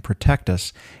fortify and protect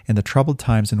us in the troubled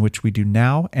times in which we do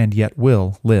now and yet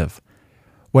will live.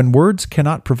 When words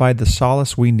cannot provide the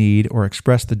solace we need or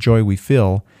express the joy we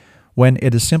feel, when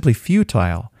it is simply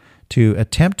futile to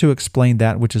attempt to explain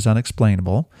that which is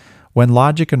unexplainable, when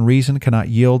logic and reason cannot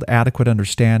yield adequate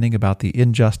understanding about the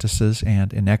injustices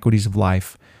and inequities of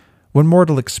life, when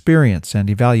mortal experience and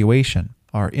evaluation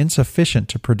are insufficient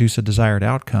to produce a desired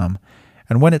outcome,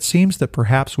 and when it seems that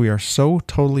perhaps we are so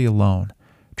totally alone,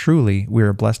 truly we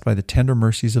are blessed by the tender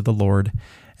mercies of the Lord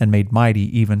and made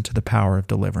mighty even to the power of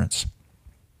deliverance.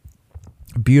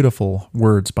 Beautiful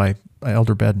words by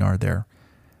Elder Bednar there.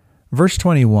 Verse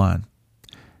 21,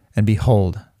 "And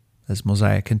behold," as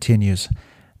Mosiah continues,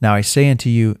 "Now I say unto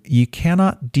you, ye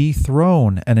cannot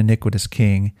dethrone an iniquitous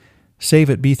king, save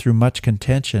it be through much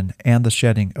contention and the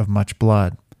shedding of much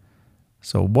blood."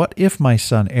 So what if my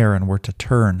son Aaron were to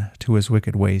turn to his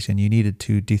wicked ways and you needed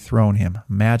to dethrone him?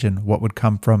 Imagine what would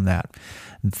come from that.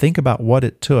 And think about what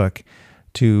it took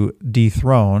to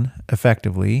dethrone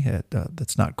effectively.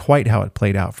 That's not quite how it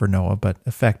played out for Noah, but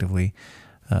effectively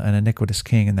an iniquitous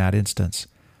king in that instance.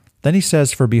 Then he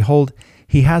says, "For behold,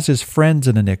 he has his friends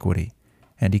in iniquity,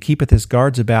 and he keepeth his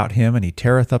guards about him, and he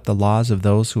teareth up the laws of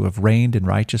those who have reigned in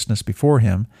righteousness before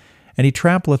him, and he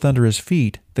trampleth under his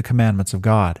feet the commandments of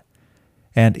God.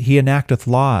 And he enacteth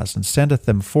laws, and sendeth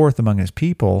them forth among his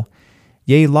people,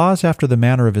 yea, laws after the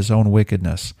manner of his own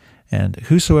wickedness. And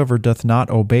whosoever doth not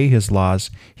obey his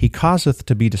laws, he causeth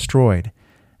to be destroyed.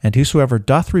 And whosoever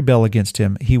doth rebel against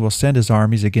him, he will send his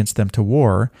armies against them to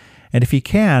war, and if he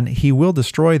can, he will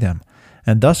destroy them.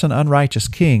 And thus an unrighteous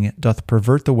king doth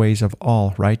pervert the ways of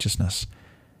all righteousness.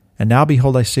 And now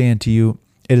behold, I say unto you,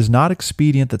 it is not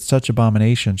expedient that such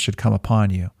abominations should come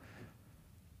upon you.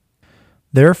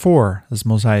 Therefore," as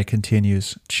Mosiah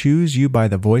continues, "choose you by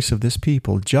the voice of this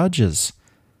people judges,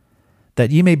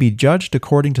 that ye may be judged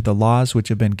according to the laws which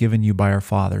have been given you by our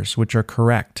fathers, which are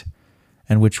correct,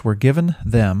 and which were given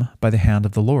them by the hand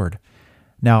of the Lord.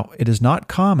 Now it is not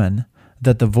common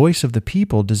that the voice of the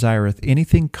people desireth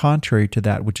anything contrary to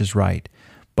that which is right,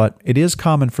 but it is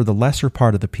common for the lesser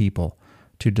part of the people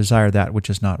to desire that which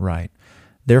is not right.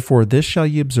 Therefore this shall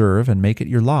ye observe, and make it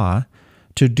your law,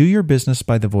 to do your business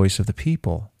by the voice of the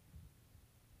people."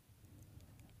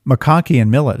 McConkie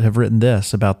and Millett have written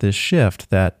this about this shift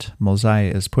that Mosiah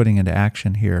is putting into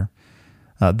action here.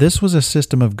 This was a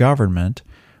system of government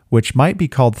which might be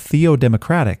called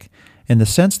theodemocratic, in the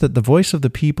sense that the voice of the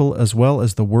people as well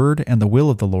as the word and the will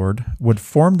of the Lord would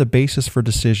form the basis for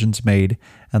decisions made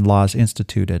and laws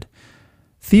instituted.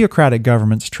 Theocratic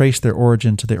governments trace their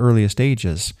origin to the earliest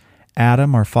ages.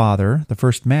 Adam, our father, the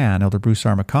first man, Elder Bruce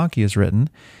R. McConkie has written,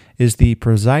 is the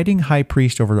presiding high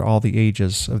priest over all the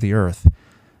ages of the earth.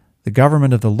 The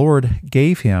government the Lord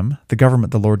gave him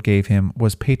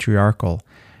was patriarchal,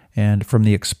 and from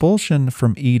the expulsion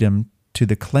from Edom to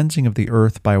the cleansing of the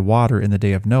earth by water in the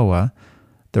day of Noah,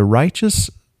 the righteous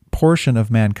portion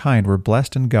of mankind were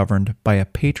blessed and governed by a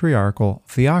patriarchal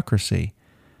theocracy.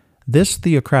 This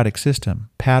theocratic system,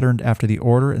 patterned after the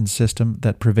order and system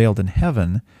that prevailed in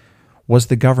heaven, was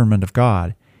the government of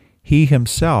God. He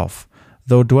himself,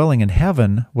 though dwelling in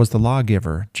heaven, was the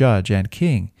lawgiver, judge, and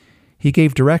king. He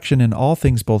gave direction in all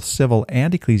things both civil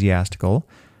and ecclesiastical.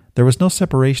 There was no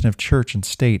separation of church and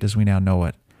state as we now know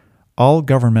it. All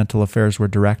governmental affairs were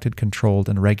directed, controlled,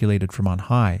 and regulated from on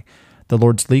high. The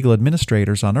Lord's legal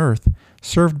administrators on earth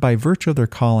served by virtue of their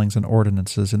callings and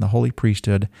ordinances in the holy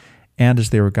priesthood, and as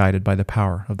they were guided by the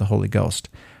power of the Holy Ghost.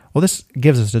 Well, this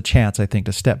gives us a chance, I think,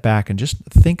 to step back and just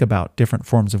think about different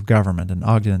forms of government, and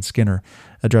Ogden and Skinner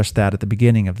addressed that at the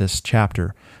beginning of this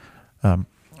chapter.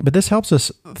 But this helps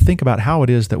us think about how it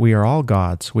is that we are all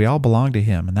God's. We all belong to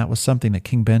Him, and that was something that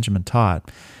King Benjamin taught,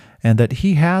 and that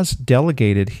he has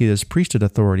delegated his priesthood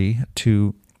authority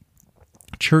to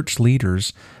church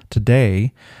leaders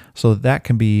today so that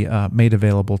can be made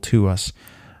available to us.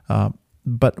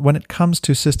 But when it comes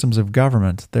to systems of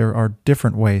government, there are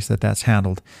different ways that that's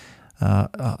handled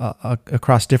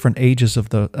across different ages of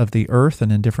the earth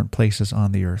and in different places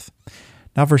on the earth.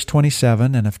 Now verse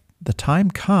 27, and if the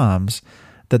time comes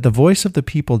that the voice of the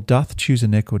people doth choose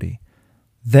iniquity,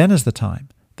 then is the time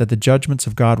that the judgments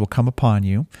of God will come upon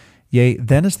you. Yea,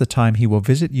 then is the time he will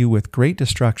visit you with great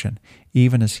destruction,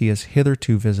 even as he has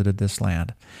hitherto visited this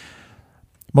land.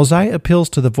 Mosiah appeals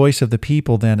to the voice of the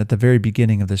people then at the very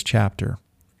beginning of this chapter.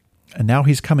 And now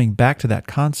he's coming back to that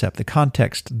concept. The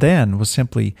context then was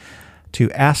simply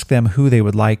to ask them who they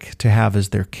would like to have as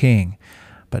their king.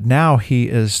 But now he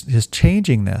is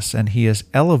changing this, and he is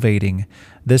elevating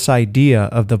this idea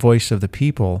of the voice of the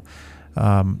people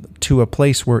to a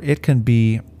place where it can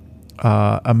be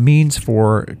a means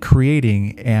for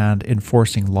creating and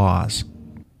enforcing laws.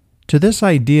 To this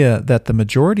idea that the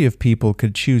majority of people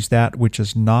could choose that which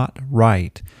is not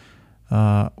right,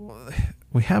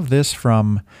 we have this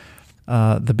from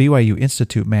the BYU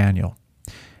Institute Manual.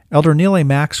 Elder Neal A.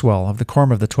 Maxwell of the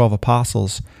Quorum of the 12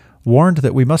 Apostles warned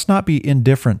that we must not be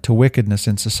indifferent to wickedness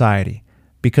in society,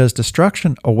 because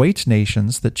destruction awaits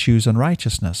nations that choose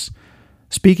unrighteousness.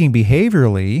 Speaking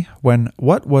behaviorally, when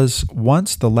what was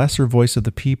once the lesser voice of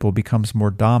the people becomes more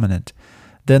dominant,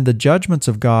 then the judgments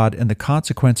of God and the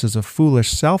consequences of foolish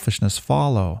selfishness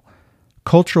follow.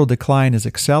 Cultural decline is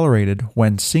accelerated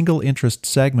when single-interest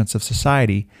segments of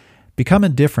society become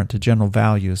indifferent to general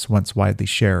values once widely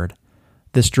shared.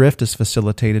 This drift is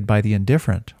facilitated by the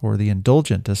indifferent or the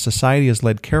indulgent as society is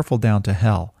led careful down to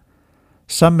hell.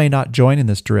 Some may not join in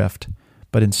this drift,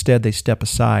 but instead they step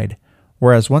aside,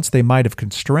 whereas once they might have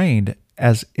constrained,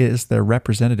 as is their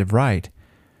representative right.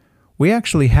 We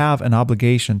actually have an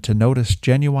obligation to notice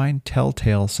genuine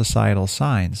telltale societal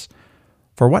signs.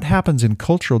 For what happens in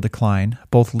cultural decline,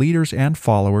 both leaders and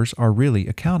followers are really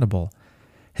accountable.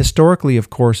 Historically, of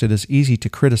course, it is easy to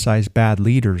criticize bad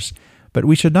leaders, but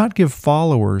we should not give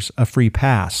followers a free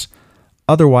pass.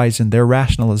 Otherwise, in their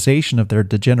rationalization of their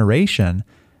degeneration,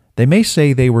 they may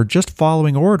say they were just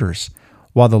following orders,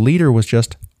 while the leader was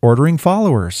just ordering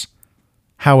followers.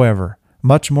 However,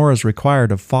 much more is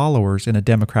required of followers in a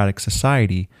democratic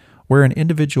society where an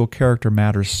individual character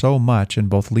matters so much in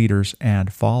both leaders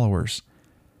and followers.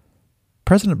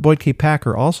 President Boyd K.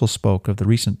 Packer also spoke of the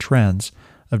recent trends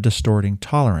of distorting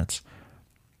tolerance.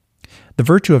 The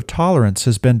virtue of tolerance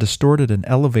has been distorted and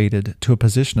elevated to a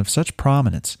position of such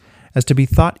prominence as to be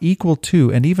thought equal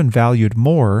to and even valued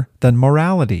more than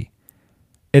morality.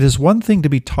 It is one thing to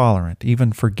be tolerant,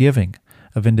 even forgiving,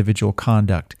 of individual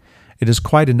conduct. It is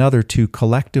quite another to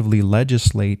collectively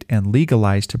legislate and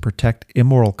legalize to protect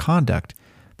immoral conduct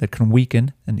that can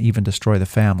weaken and even destroy the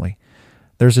family.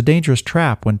 There's a dangerous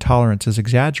trap when tolerance is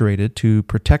exaggerated to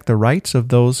protect the rights of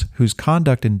those whose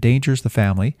conduct endangers the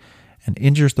family and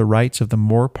injures the rights of the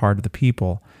more part of the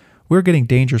people. We're getting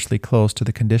dangerously close to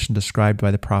the condition described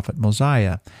by the prophet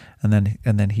Mosiah. And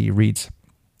then he reads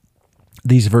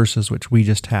these verses which we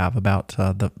just have about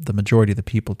the majority of the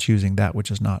people choosing that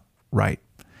which is not right.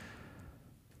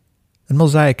 And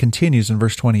Mosiah continues in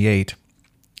verse 28,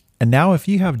 "And now if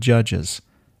ye have judges,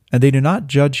 and they do not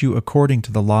judge you according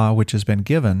to the law which has been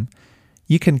given,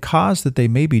 ye can cause that they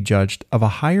may be judged of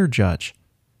a higher judge.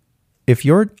 If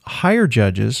your higher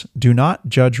judges do not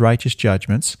judge righteous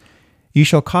judgments, ye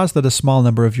shall cause that a small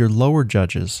number of your lower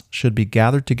judges should be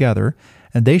gathered together,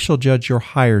 and they shall judge your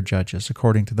higher judges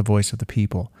according to the voice of the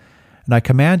people. And I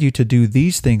command you to do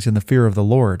these things in the fear of the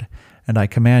Lord, and I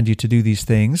command you to do these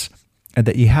things, and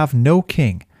that ye have no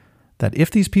king, that if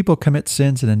these people commit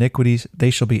sins and iniquities, they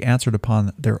shall be answered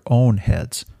upon their own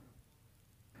heads."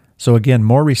 So again,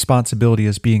 more responsibility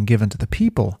is being given to the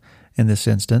people in this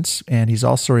instance, and he's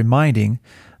also reminding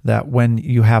that when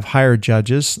you have higher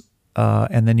judges,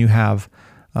 and then you have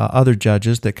other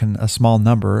judges that can, a small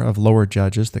number of lower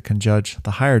judges that can judge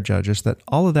the higher judges, that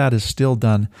all of that is still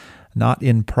done not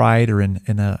in pride or in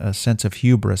a sense of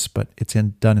hubris, but it's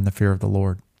done in the fear of the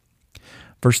Lord.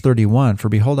 Verse 31, "For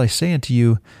behold, I say unto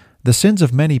you, the sins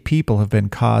of many people have been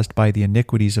caused by the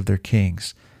iniquities of their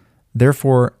kings.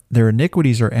 Therefore their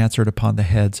iniquities are answered upon the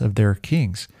heads of their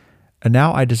kings. And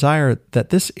now I desire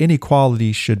that this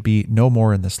inequality should be no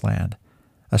more in this land,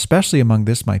 especially among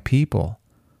this my people."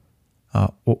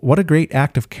 What a great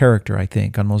act of character, I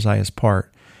think, on Mosiah's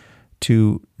part,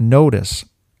 to notice,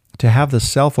 to have the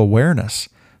self-awareness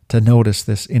to notice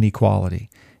this inequality.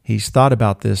 He's thought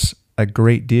about this a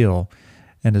great deal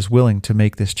and is willing to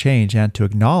make this change and to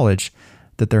acknowledge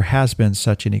that there has been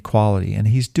such inequality. And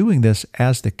he's doing this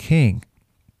as the king.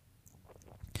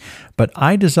 "But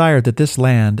I desire that this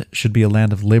land should be a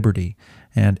land of liberty,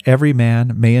 and every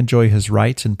man may enjoy his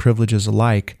rights and privileges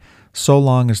alike, so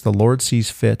long as the Lord sees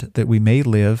fit that we may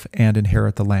live and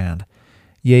inherit the land.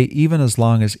 Yea, even as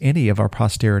long as any of our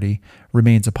posterity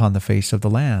remains upon the face of the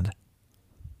land."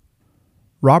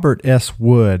 Robert S.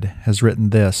 Wood has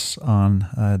written this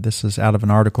this is out of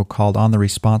an article called On the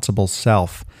Responsible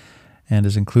Self, and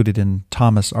is included in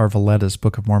Thomas R. Valletta's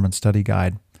Book of Mormon Study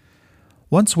Guide.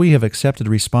 Once we have accepted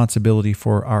responsibility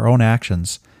for our own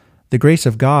actions, the grace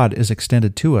of God is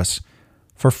extended to us,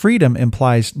 for freedom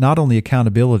implies not only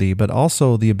accountability, but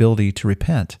also the ability to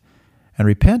repent. And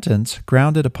repentance,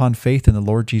 grounded upon faith in the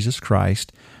Lord Jesus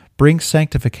Christ, brings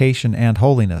sanctification and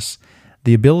holiness,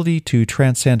 the ability to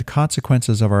transcend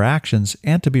consequences of our actions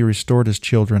and to be restored as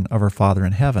children of our Father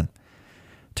in heaven.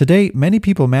 Today, many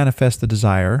people manifest the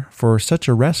desire for such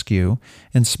a rescue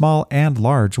in small and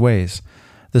large ways.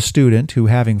 The student who,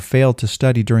 having failed to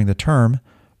study during the term,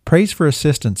 prays for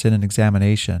assistance in an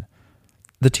examination.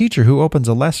 The teacher who opens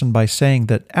a lesson by saying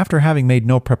that after having made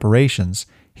no preparations,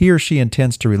 he or she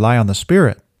intends to rely on the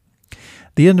Spirit.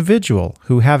 The individual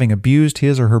who, having abused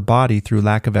his or her body through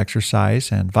lack of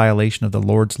exercise and violation of the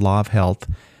Lord's law of health,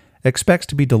 expects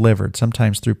to be delivered,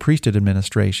 sometimes through priesthood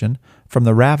administration, from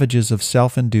the ravages of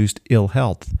self-induced ill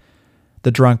health.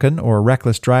 The drunken or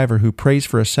reckless driver who prays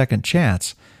for a second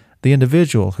chance, the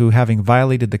individual who, having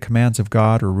violated the commands of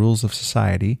God or rules of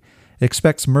society,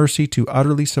 expects mercy to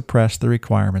utterly suppress the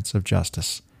requirements of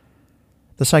justice.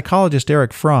 The psychologist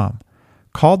Erich Fromm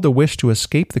called the wish to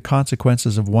escape the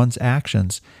consequences of one's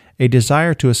actions a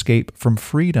desire to escape from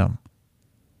freedom.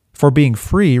 For being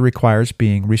free requires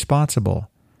being responsible.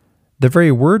 The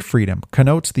very word freedom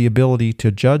connotes the ability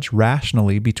to judge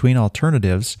rationally between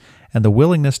alternatives and the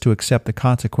willingness to accept the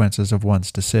consequences of one's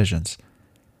decisions.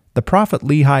 The prophet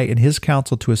Lehi, in his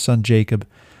counsel to his son Jacob,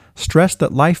 stressed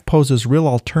that life poses real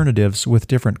alternatives with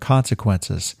different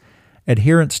consequences.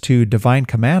 Adherence to divine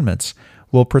commandments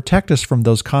will protect us from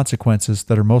those consequences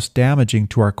that are most damaging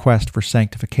to our quest for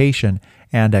sanctification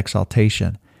and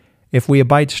exaltation. If we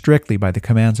abide strictly by the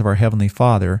commands of our Heavenly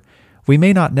Father, we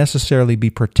may not necessarily be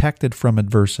protected from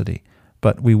adversity,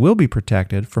 but we will be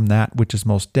protected from that which is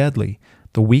most deadly,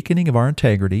 the weakening of our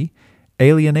integrity,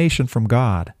 alienation from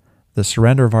God, the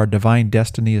surrender of our divine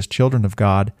destiny as children of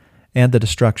God, and the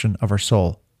destruction of our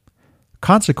soul.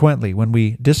 Consequently, when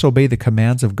we disobey the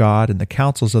commands of God and the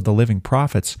counsels of the living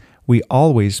prophets, we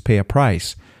always pay a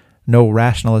price. No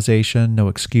rationalization, no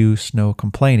excuse, no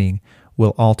complaining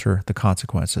will alter the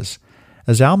consequences.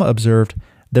 As Alma observed,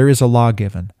 there is a law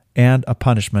given and a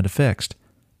punishment affixed.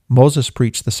 Moses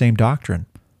preached the same doctrine.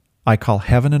 I call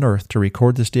heaven and earth to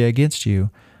record this day against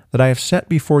you, that I have set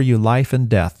before you life and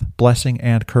death, blessing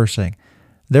and cursing.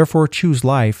 Therefore choose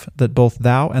life, that both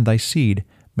thou and thy seed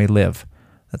may live.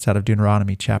 That's out of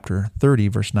Deuteronomy chapter 30,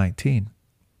 verse 19.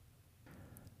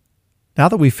 Now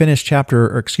that we've finished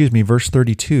verse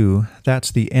 32,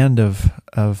 that's the end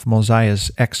of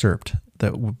Mosiah's excerpt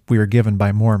that we are given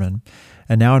by Mormon.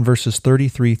 And now in verses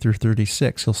 33 through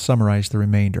 36, he'll summarize the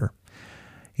remainder.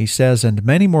 He says, And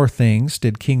many more things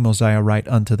did King Mosiah write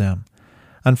unto them,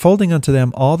 unfolding unto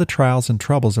them all the trials and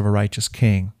troubles of a righteous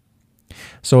king.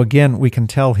 So again, we can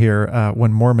tell here,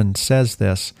 when Mormon says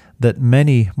this, that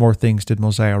many more things did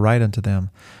Mosiah write unto them.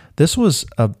 This was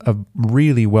a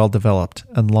really well-developed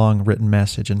and long-written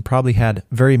message, and probably had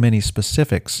very many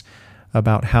specifics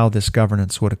about how this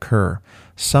governance would occur.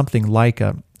 Something like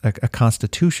a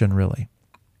constitution, really.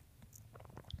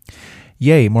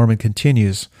 Yea, Mormon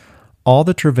continues, all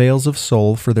the travails of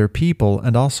soul for their people,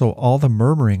 and also all the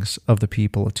murmurings of the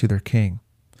people to their king.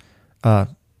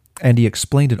 And he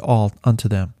explained it all unto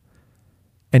them.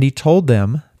 And he told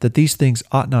them that these things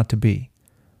ought not to be,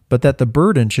 but that the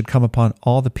burden should come upon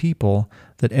all the people,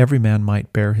 that every man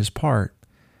might bear his part.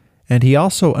 And he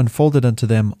also unfolded unto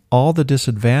them all the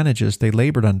disadvantages they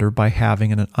labored under by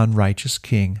having an unrighteous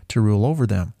king to rule over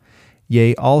them.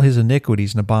 Yea, all his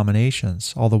iniquities and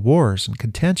abominations, all the wars and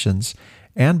contentions,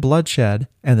 and bloodshed,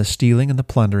 and the stealing and the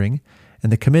plundering,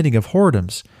 and the committing of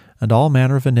whoredoms, and all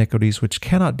manner of iniquities which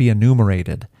cannot be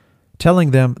enumerated,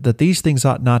 telling them that these things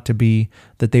ought not to be,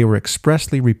 that they were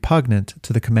expressly repugnant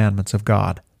to the commandments of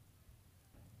God.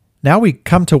 Now we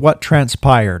come to what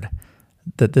transpired,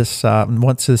 that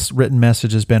once this written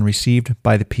message has been received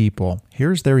by the people.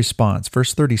 Here's their response,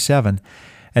 verse 37,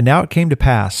 And now it came to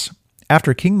pass,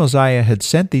 after King Mosiah had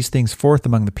sent these things forth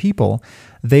among the people,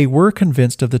 they were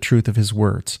convinced of the truth of his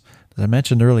words. As I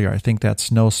mentioned earlier, I think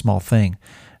that's no small thing.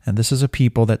 And this is a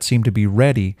people that seem to be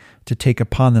ready to take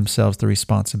upon themselves the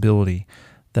responsibility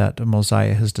that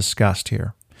Mosiah has discussed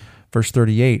here. Verse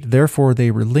 38, Therefore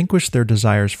they relinquished their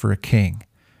desires for a king,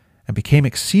 and became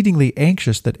exceedingly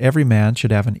anxious that every man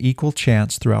should have an equal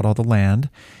chance throughout all the land,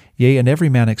 yea, and every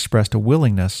man expressed a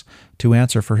willingness to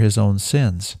answer for his own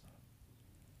sins.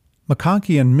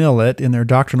 McConkie and Millet, in their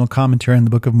doctrinal commentary on the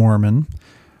Book of Mormon,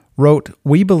 wrote,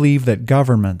 "We believe that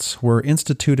governments were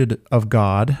instituted of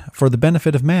God for the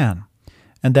benefit of man,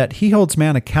 and that he holds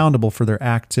man accountable for their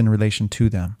acts in relation to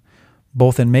them,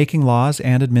 both in making laws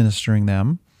and administering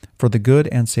them for the good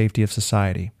and safety of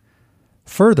society.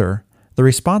 Further, the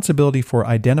responsibility for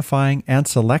identifying and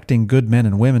selecting good men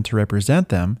and women to represent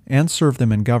them and serve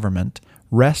them in government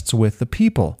rests with the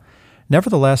people.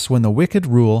 Nevertheless, when the wicked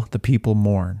rule, the people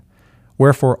mourn.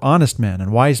 Wherefore honest men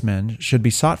and wise men should be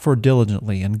sought for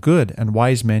diligently, and good and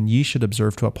wise men ye should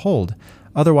observe to uphold.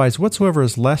 Otherwise, whatsoever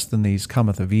is less than these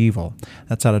cometh of evil."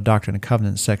 That's out of Doctrine and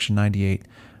Covenants, section 98,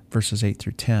 verses 8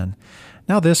 through 10.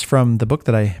 Now this from the book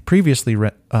that I previously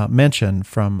mentioned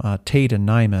from Tate and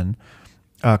Nyman,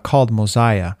 called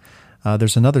Mosiah.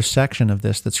 There's another section of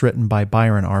this that's written by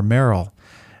Byron R. Merrill.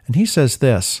 And he says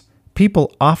this: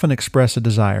 "People often express a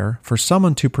desire for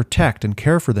someone to protect and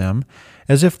care for them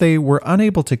as if they were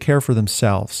unable to care for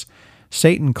themselves.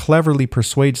 Satan cleverly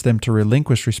persuades them to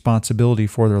relinquish responsibility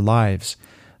for their lives,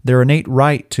 their innate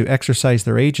right to exercise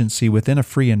their agency within a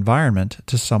free environment,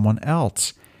 to someone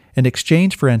else, in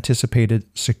exchange for anticipated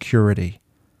security.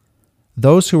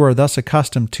 Those who are thus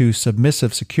accustomed to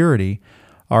submissive security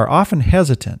are often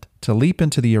hesitant to leap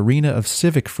into the arena of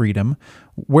civic freedom,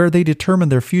 where they determine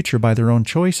their future by their own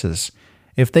choices.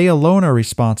 If they alone are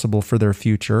responsible for their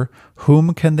future,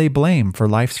 whom can they blame for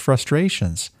life's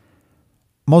frustrations?"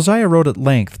 Mosiah wrote at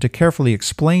length to carefully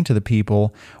explain to the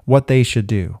people what they should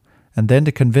do, and then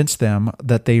to convince them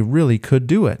that they really could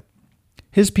do it.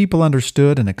 His people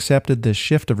understood and accepted this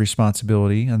shift of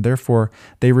responsibility, and therefore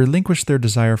they relinquished their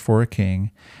desire for a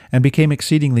king, and became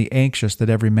exceedingly anxious that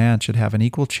every man should have an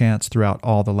equal chance throughout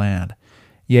all the land.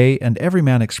 Yea, and every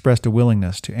man expressed a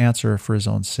willingness to answer for his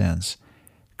own sins.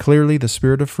 Clearly the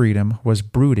spirit of freedom was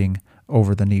brooding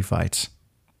over the Nephites.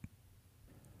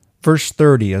 Verse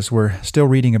 30, as we're still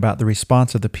reading about the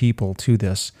response of the people to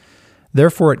this: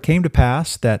 "Therefore it came to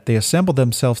pass that they assembled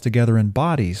themselves together in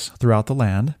bodies throughout the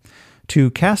land,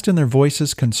 to cast in their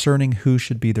voices concerning who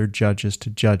should be their judges to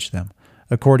judge them,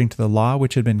 according to the law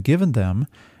which had been given them,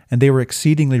 and they were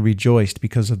exceedingly rejoiced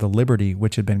because of the liberty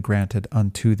which had been granted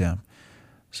unto them."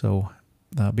 So,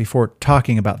 before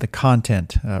talking about the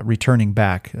content, returning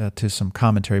back to some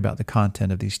commentary about the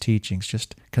content of these teachings,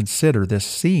 just consider this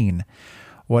scene,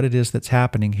 what it is that's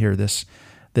happening here.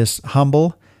 This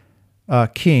humble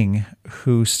king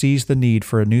who sees the need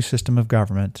for a new system of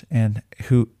government and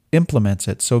who implements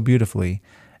it so beautifully,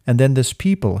 and then this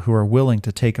people who are willing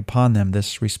to take upon them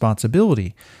this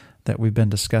responsibility that we've been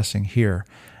discussing here.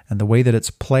 And the way that it's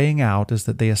playing out is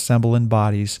that they assemble in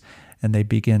bodies and they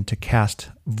begin to cast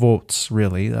votes,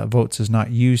 really. Votes is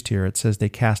not used here. It says they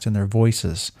cast in their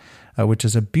voices, which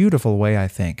is a beautiful way, I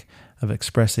think, of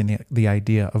expressing the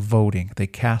idea of voting. They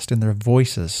cast in their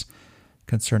voices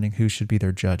concerning who should be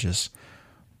their judges.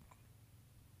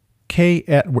 Kay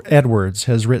Edwards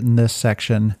has written this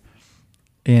section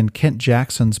in Kent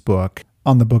Jackson's book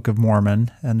on the Book of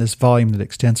Mormon, and this volume that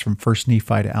extends from 1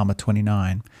 Nephi to Alma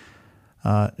 29.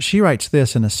 She writes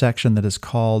this in a section that is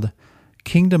called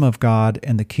Kingdom of God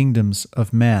and the Kingdoms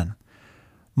of Men.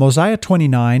 Mosiah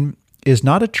 29 is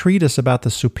not a treatise about the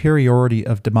superiority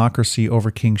of democracy over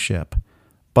kingship,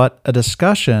 but a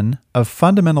discussion of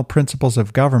fundamental principles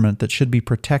of government that should be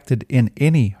protected in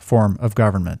any form of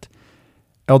government.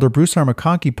 Elder Bruce R.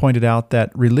 McConkie pointed out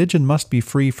that religion must be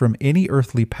free from any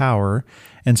earthly power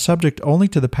and subject only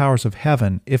to the powers of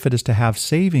heaven if it is to have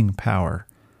saving power.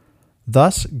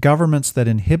 Thus, governments that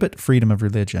inhibit freedom of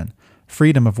religion,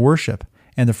 freedom of worship,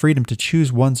 and the freedom to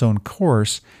choose one's own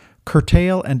course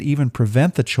curtail and even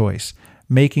prevent the choice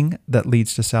making that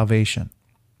leads to salvation.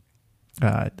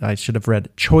 I should have read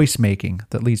choice making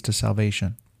that leads to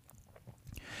salvation.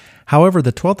 However,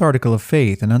 the 12th article of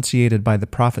faith, enunciated by the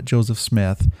prophet Joseph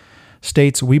Smith,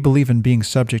 states, "We believe in being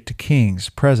subject to kings,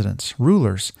 presidents,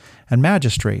 rulers, and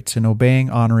magistrates, in obeying,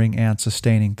 honoring, and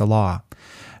sustaining the law."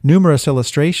 Numerous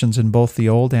illustrations in both the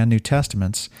Old and New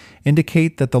Testaments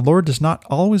indicate that the Lord does not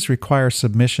always require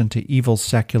submission to evil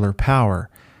secular power.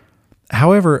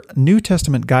 However, New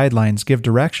Testament guidelines give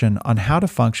direction on how to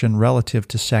function relative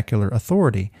to secular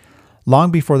authority.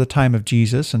 Long before the time of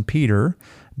Jesus and Peter,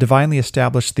 divinely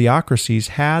established theocracies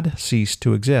had ceased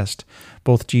to exist.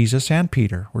 Both Jesus and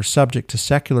Peter were subject to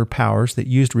secular powers that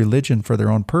used religion for their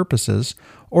own purposes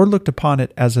or looked upon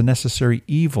it as a necessary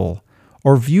evil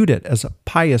or viewed it as a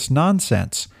pious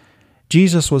nonsense.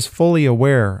 Jesus was fully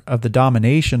aware of the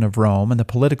domination of Rome and the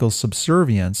political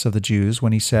subservience of the Jews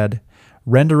when he said,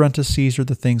 "Render unto Caesar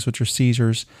the things which are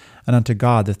Caesar's, and unto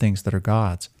God the things that are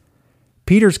God's."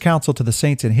 Peter's counsel to the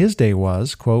saints in his day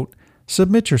was, quote,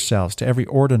 "Submit yourselves to every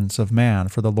ordinance of man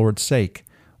for the Lord's sake,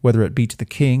 whether it be to the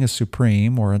king as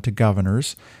supreme, or unto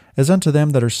governors, as unto them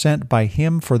that are sent by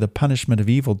him for the punishment of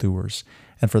evildoers,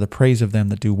 and for the praise of them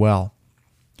that do well.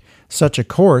 Such a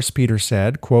course, Peter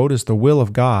said, quote, is the will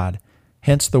of God.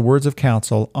 Hence the words of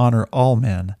counsel, honor all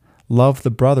men, love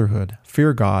the brotherhood,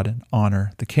 fear God, and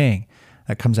honor the king.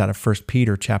 That comes out of 1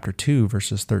 Peter chapter 2,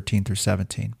 verses 13 through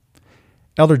 17.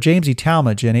 Elder James E.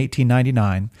 Talmage in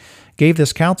 1899 gave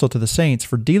this counsel to the saints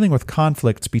for dealing with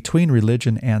conflicts between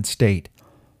religion and state.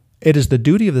 It is the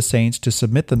duty of the saints to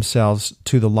submit themselves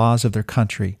to the laws of their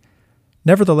country.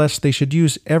 Nevertheless, they should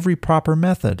use every proper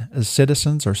method as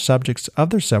citizens or subjects of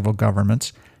their several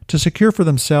governments to secure for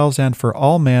themselves and for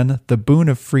all men the boon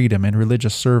of freedom in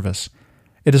religious service.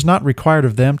 It is not required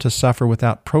of them to suffer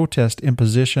without protest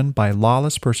imposition by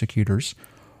lawless persecutors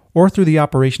or through the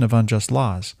operation of unjust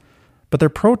laws, but their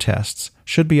protests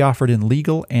should be offered in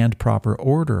legal and proper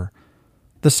order.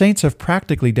 The saints have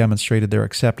practically demonstrated their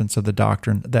acceptance of the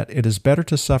doctrine that it is better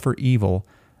to suffer evil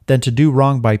than to do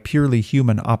wrong by purely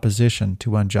human opposition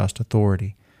to unjust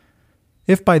authority.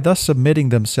 If by thus submitting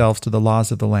themselves to the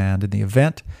laws of the land, in the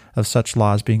event of such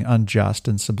laws being unjust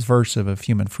and subversive of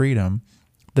human freedom,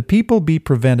 the people be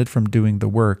prevented from doing the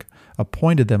work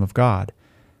appointed them of God,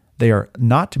 they are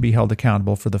not to be held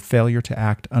accountable for the failure to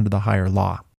act under the higher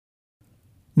law.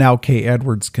 Now K.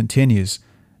 Edwards continues,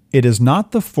 it is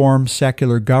not the form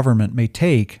secular government may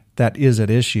take that is at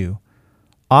issue.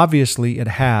 Obviously, it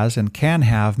has and can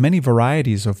have many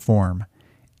varieties of form,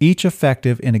 each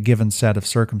effective in a given set of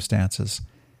circumstances.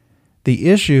 The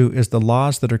issue is the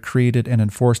laws that are created and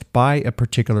enforced by a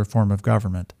particular form of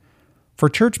government. For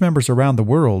church members around the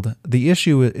world, the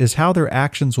issue is how their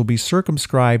actions will be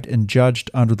circumscribed and judged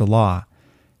under the law.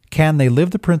 Can they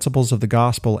live the principles of the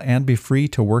gospel and be free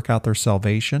to work out their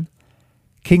salvation?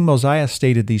 King Mosiah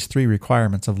stated these three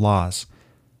requirements of laws: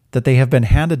 that they have been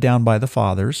handed down by the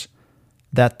fathers,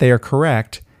 that they are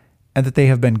correct, and that they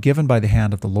have been given by the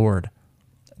hand of the Lord.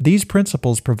 These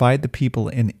principles provide the people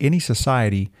in any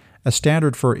society a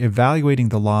standard for evaluating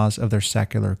the laws of their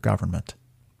secular government.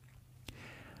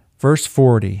 Verse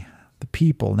 40, the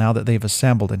people, now that they've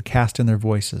assembled and cast in their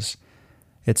voices,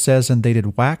 it says, and they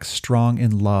did wax strong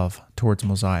in love towards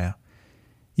Mosiah.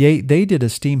 Yea, they did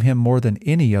esteem him more than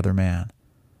any other man.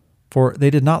 For they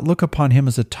did not look upon him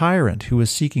as a tyrant who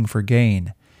was seeking for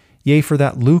gain, yea, for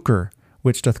that lucre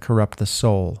which doth corrupt the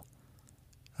soul.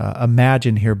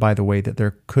 Imagine here, by the way, that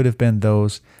there could have been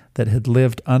those that had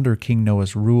lived under King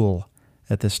Noah's rule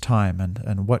at this time,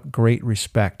 and what great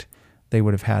respect they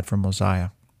would have had for Mosiah.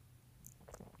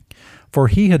 For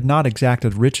he had not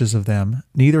exacted riches of them,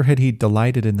 neither had he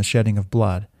delighted in the shedding of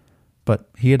blood, but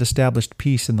he had established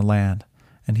peace in the land,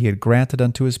 and he had granted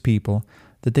unto his people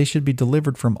that they should be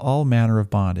delivered from all manner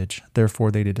of bondage. Therefore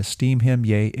they did esteem him,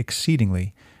 yea,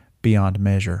 exceedingly beyond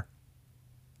measure.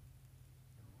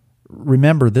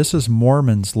 Remember, this is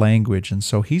Mormon's language, and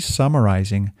so he's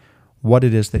summarizing what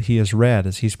it is that he has read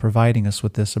as he's providing us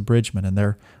with this abridgment. And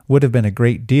there would have been a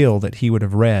great deal that he would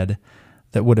have read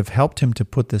that would have helped him to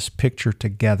put this picture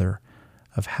together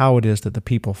of how it is that the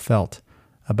people felt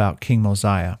about King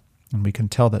Mosiah. And we can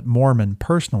tell that Mormon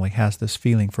personally has this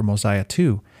feeling for Mosiah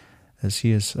too, as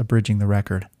he is abridging the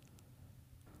record.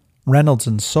 Reynolds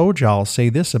and Sojal say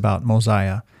this about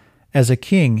Mosiah: as a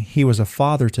king, he was a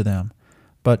father to them,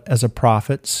 but as a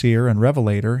prophet, seer, and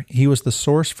revelator, he was the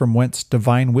source from whence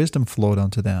divine wisdom flowed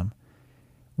unto them.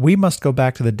 We must go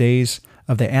back to the days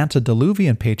of the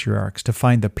antediluvian patriarchs to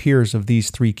find the peers of these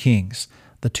three kings,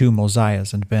 the two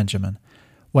Mosiahs and Benjamin,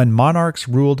 when monarchs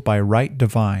ruled by right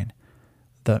divine,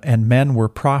 and men were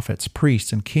prophets,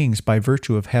 priests, and kings by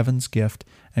virtue of heaven's gift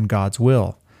and God's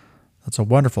will. That's a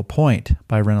wonderful point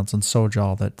by Reynolds and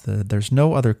Sojal, that there's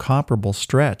no other comparable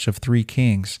stretch of three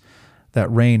kings that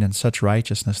reign in such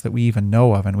righteousness that we even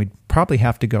know of, and we'd probably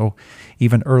have to go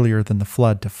even earlier than the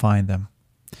flood to find them.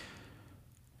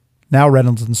 Now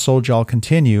Reynolds and Sojal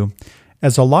continue,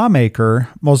 as a lawmaker,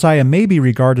 Mosiah may be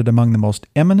regarded among the most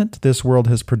eminent this world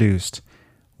has produced.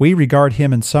 We regard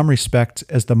him in some respects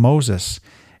as the Moses,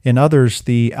 in others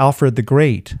the Alfred the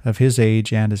Great of his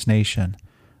age and his nation.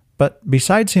 But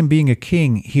besides him being a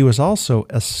king, he was also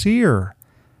a seer.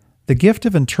 The gift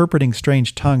of interpreting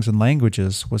strange tongues and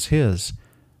languages was his.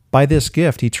 By this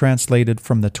gift he translated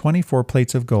from the 24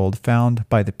 plates of gold found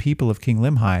by the people of King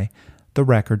Limhi the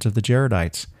records of the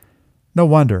Jaredites. No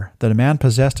wonder that a man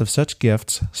possessed of such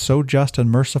gifts, so just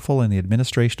and merciful in the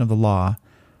administration of the law,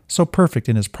 so perfect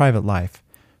in his private life,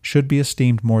 should be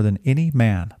esteemed more than any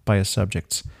man by his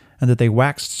subjects, and that they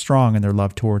waxed strong in their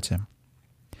love towards him.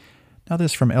 Now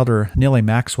this from Elder Neely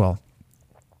Maxwell.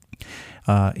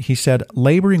 He said,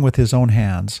 laboring with his own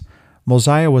hands,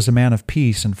 Mosiah was a man of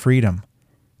peace and freedom.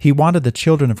 He wanted the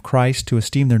children of Christ to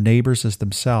esteem their neighbors as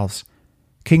themselves.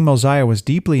 King Mosiah was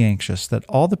deeply anxious that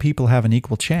all the people have an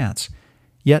equal chance.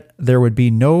 Yet there would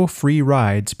be no free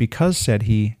rides because, said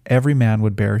he, every man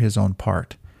would bear his own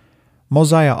part.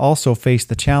 Mosiah also faced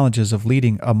the challenges of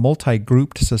leading a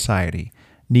multi-grouped society: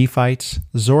 Nephites,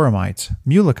 Zoramites,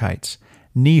 Mulekites,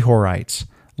 Nehorites,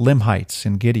 Limhites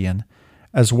in Gideon,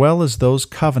 as well as those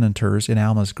Covenanters in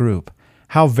Alma's group.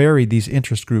 How varied these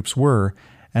interest groups were,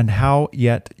 and how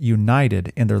yet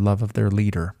united in their love of their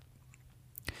leader.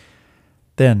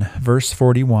 Then, verse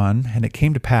 41, and it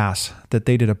came to pass that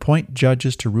they did appoint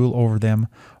judges to rule over them,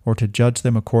 or to judge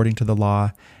them according to the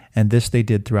law, and this they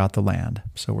did throughout the land.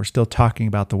 So we're still talking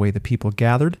about the way the people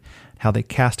gathered, how they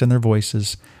cast in their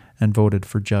voices and voted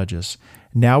for judges.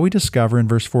 Now we discover in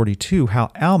verse 42 how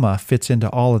Alma fits into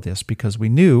all of this, because we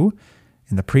knew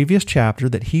in the previous chapter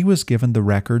that he was given the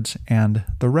records and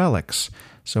the relics.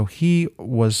 So he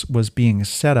was being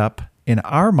set up in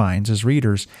our minds as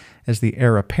readers as the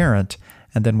heir apparent.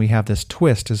 And then we have this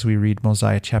twist as we read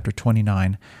Mosiah chapter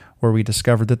 29, where we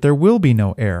discover that there will be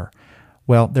no heir.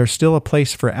 Well, there's still a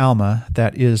place for Alma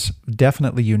that is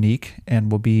definitely unique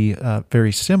and will be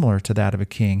very similar to that of a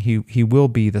king. He will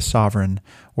be the sovereign,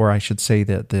 or I should say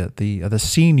the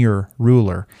senior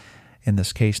ruler in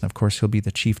this case. And of course, he'll be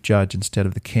the chief judge instead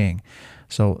of the king.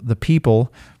 So the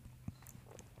people,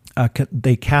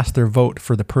 they cast their vote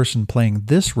for the person playing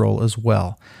this role as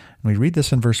well. And we read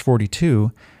this in verse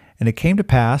 42, and it came to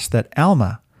pass that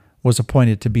Alma was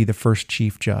appointed to be the first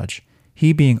chief judge,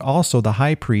 he being also the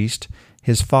high priest,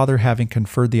 his father having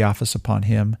conferred the office upon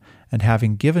him, and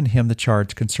having given him the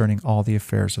charge concerning all the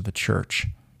affairs of the church.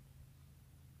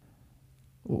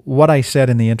 What I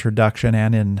said in the introduction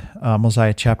and in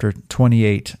Mosiah chapter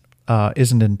 28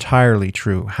 isn't entirely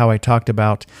true. How I talked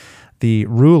about the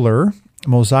ruler,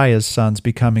 Mosiah's sons,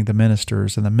 becoming the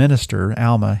ministers, and the minister,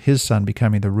 Alma, his son,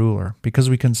 becoming the ruler. Because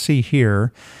we can see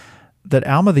here that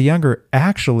Alma the younger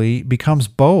actually becomes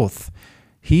both.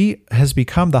 He has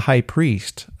become the high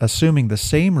priest, assuming the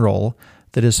same role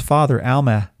that his father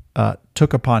Alma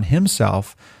took upon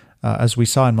himself, as we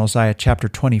saw in Mosiah chapter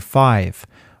 25,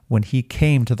 when he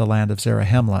came to the land of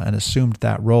Zarahemla and assumed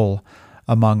that role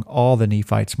among all the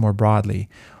Nephites more broadly.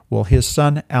 Well, his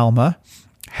son Alma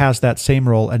has that same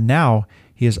role, and now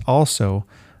he is also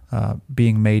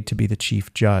being made to be the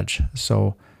chief judge.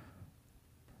 So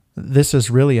this is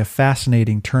really a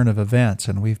fascinating turn of events,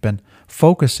 and we've been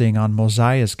focusing on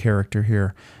Mosiah's character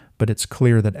here, but it's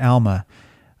clear that Alma,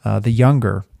 the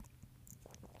younger,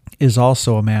 is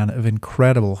also a man of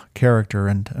incredible character,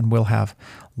 and will have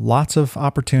lots of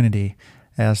opportunity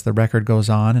as the record goes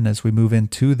on and as we move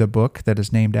into the book that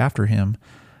is named after him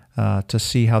to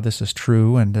see how this is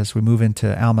true. And as we move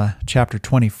into Alma chapter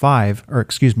 45,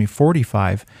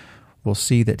 we'll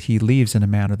see that he leaves in a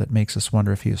manner that makes us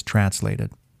wonder if he is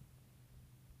translated.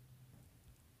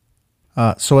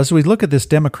 So as we look at this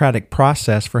democratic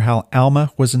process for how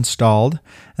Alma was installed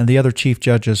and the other chief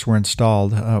judges were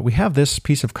installed, we have this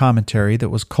piece of commentary that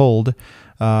was culled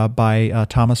by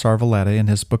Thomas R. Valletta in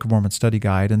his Book of Mormon Study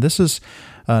Guide. And this is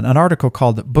an article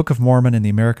called Book of Mormon and the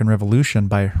American Revolution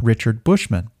by Richard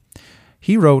Bushman.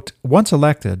 He wrote, "Once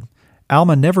elected,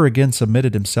 Alma never again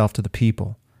submitted himself to the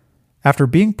people. After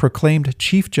being proclaimed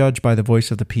chief judge by the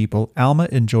voice of the people, Alma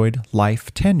enjoyed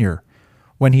life tenure.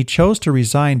 When he chose to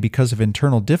resign because of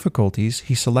internal difficulties,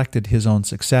 he selected his own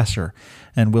successor."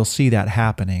 And we'll see that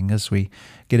happening as we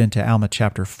get into Alma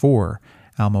chapter 4.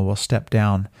 Alma will step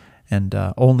down and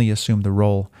only assume the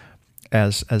role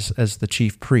as the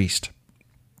chief priest,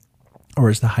 or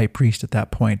as the high priest at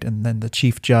that point, and then the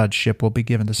chief judgeship will be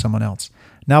given to someone else.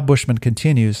 Now Bushman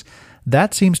continues,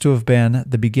 "That seems to have been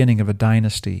the beginning of a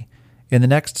dynasty. In the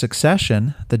next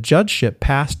succession, the judgeship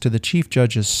passed to the chief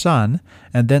judge's son,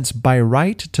 and thence by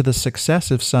right to the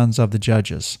successive sons of the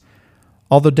judges.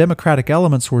 Although democratic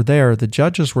elements were there, the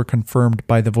judges were confirmed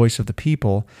by the voice of the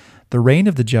people. The reign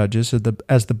of the judges,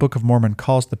 as the Book of Mormon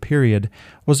calls the period,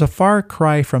 was a far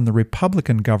cry from the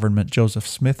Republican government Joseph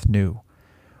Smith knew.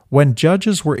 When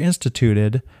judges were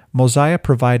instituted, Mosiah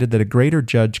provided that a greater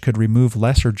judge could remove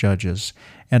lesser judges,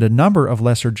 and a number of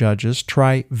lesser judges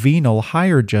try venal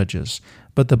higher judges,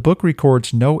 but the book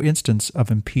records no instance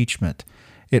of impeachment.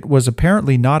 It was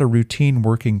apparently not a routine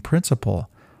working principle.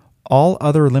 All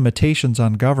other limitations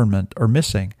on government are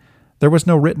missing. There was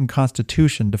no written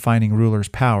constitution defining rulers'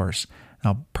 powers."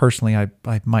 Now, personally, I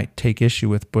might take issue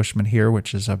with Bushman here,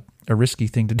 which is a risky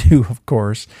thing to do, of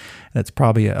course, and it's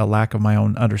probably a lack of my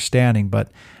own understanding,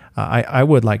 but I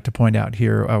would like to point out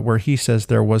here where he says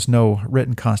there was no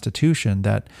written constitution,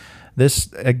 that this,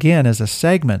 again, is a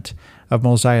segment of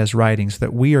Mosiah's writings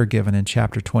that we are given in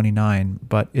chapter 29,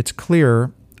 but it's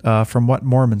clear from what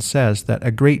Mormon says that a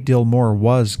great deal more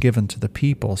was given to the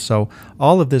people. So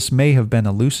all of this may have been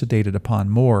elucidated upon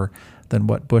more than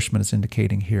what Bushman is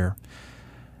indicating here.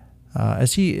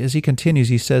 As he continues,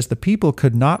 he says, the people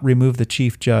could not remove the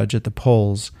chief judge at the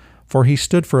polls, for he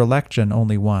stood for election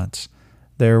only once.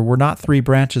 There were not three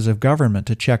branches of government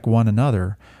to check one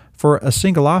another, for a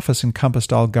single office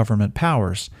encompassed all government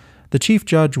powers. The chief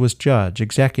judge was judge,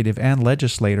 executive, and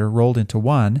legislator rolled into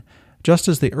one, just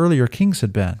as the earlier kings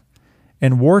had been.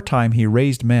 In wartime he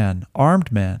raised men,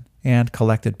 armed men, and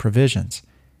collected provisions.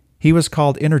 He was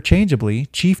called interchangeably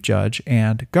chief judge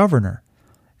and governor.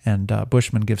 And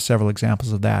Bushman gives several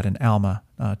examples of that in Alma,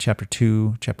 chapter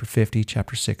 2, chapter 50,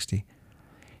 chapter 60.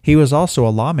 He was also a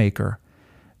lawmaker.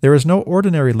 There is no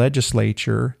ordinary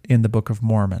legislature in the Book of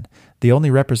Mormon. The only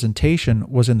representation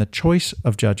was in the choice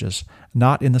of judges,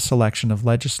 not in the selection of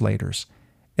legislators.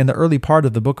 In the early part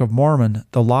of the Book of Mormon,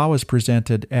 the law was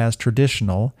presented as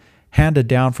traditional, handed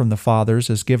down from the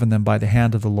fathers as given them by the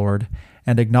hand of the Lord,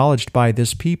 and acknowledged by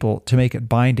this people to make it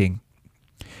binding.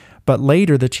 But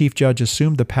later the chief judge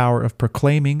assumed the power of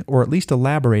proclaiming or at least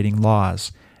elaborating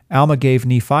laws. Alma gave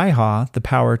Nephihah the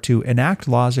power to enact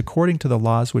laws according to the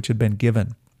laws which had been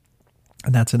given.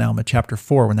 And that's in Alma chapter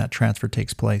 4 when that transfer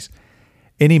takes place.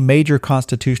 Any major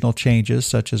constitutional changes,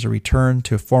 such as a return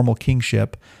to formal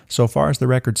kingship, so far as the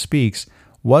record speaks,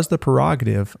 was the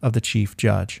prerogative of the chief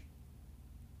judge.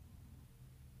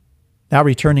 Now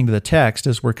returning to the text,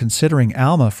 as we're considering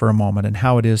Alma for a moment and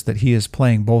how it is that he is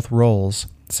playing both roles,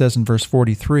 it says in verse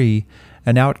 43,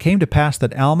 And now it came to pass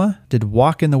that Alma did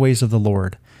walk in the ways of the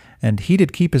Lord, and he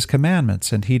did keep his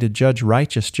commandments, and he did judge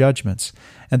righteous judgments,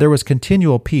 and there was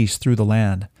continual peace through the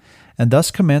land. And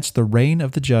thus commenced the reign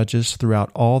of the judges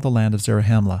throughout all the land of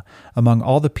Zarahemla, among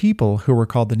all the people who were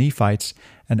called the Nephites,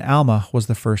 and Alma was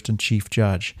the first and chief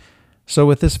judge. So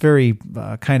with this very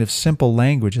kind of simple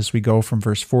language, as we go from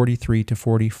verse 43 to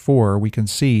 44, we can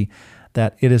see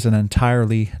that it is an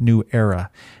entirely new era.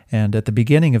 And at the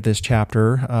beginning of this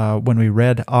chapter, when we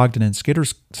read Ogden and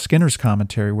Skinner's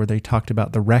commentary, where they talked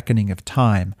about the reckoning of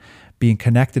time being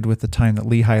connected with the time that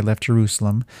Lehi left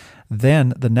Jerusalem,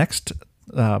 then the next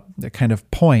kind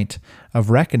of point of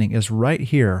reckoning is right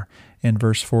here in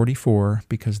verse 44,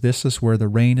 because this is where the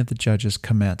reign of the judges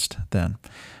commenced then.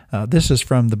 This is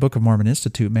from the Book of Mormon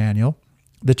Institute manual.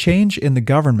 The change in the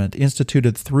government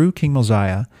instituted through King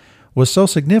Mosiah was so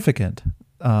significant,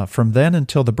 from then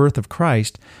until the birth of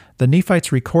Christ, the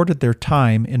Nephites recorded their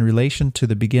time in relation to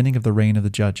the beginning of the reign of the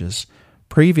judges.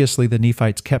 Previously, the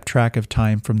Nephites kept track of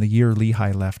time from the year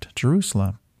Lehi left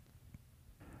Jerusalem.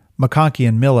 McConkie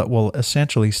and Millett will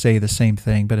essentially say the same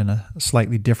thing, but in a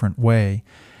slightly different way.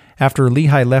 After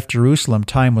Lehi left Jerusalem,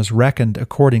 time was reckoned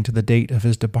according to the date of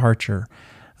his departure.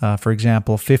 For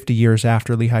example, 50 years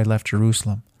after Lehi left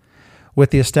Jerusalem.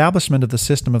 With the establishment of the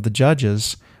system of the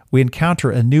judges, we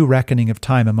encounter a new reckoning of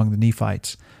time among the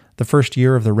Nephites, the first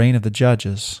year of the reign of the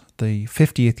judges, the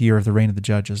 50th year of the reign of the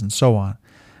judges, and so on.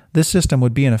 This system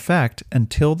would be in effect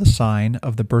until the sign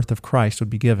of the birth of Christ would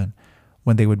be given,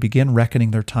 when they would begin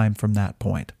reckoning their time from that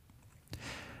point.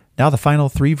 Now the final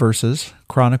three verses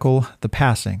chronicle the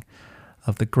passing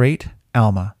of the great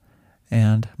Alma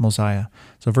and Mosiah.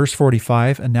 So verse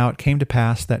 45, And now it came to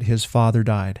pass that his father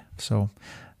died. So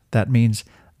that means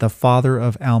the father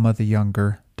of Alma the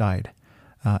younger died.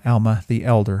 Alma the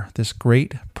elder, this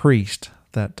great priest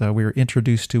that we are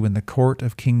introduced to in the court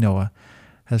of King Noah,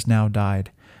 has now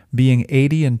died, being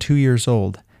 82 years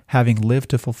old, having lived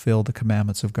to fulfill the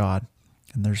commandments of God.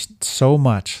 And there's so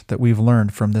much that we've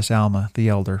learned from this Alma the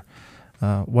elder.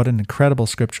 What an incredible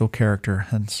scriptural character.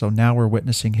 And so now we're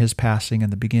witnessing his passing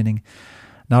and the beginning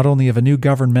not only of a new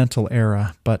governmental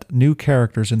era, but new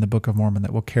characters in the Book of Mormon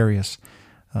that will carry us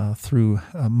through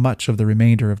much of the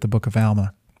remainder of the Book of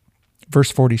Alma.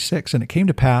 Verse 46, And it came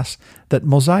to pass that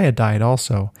Mosiah died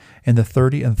also in the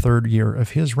 33rd year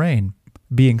of his reign,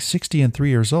 being 63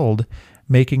 years old,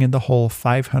 making in the whole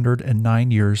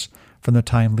 509 years from the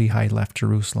time Lehi left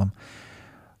Jerusalem.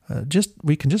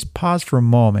 We can just pause for a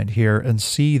moment here and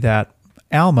see that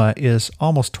Alma is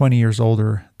almost 20 years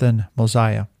older than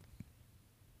Mosiah.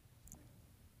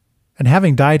 And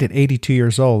having died at 82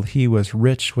 years old, he was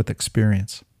rich with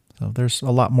experience. So there's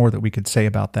a lot more that we could say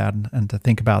about that and to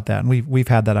think about that. And we've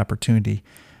had that opportunity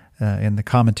in the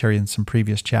commentary in some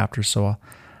previous chapters, so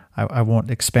I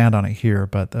won't expand on it here.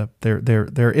 But there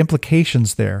are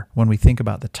implications there when we think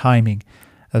about the timing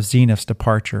of Zeniff's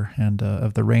departure and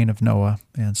of the reign of Noah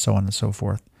and so on and so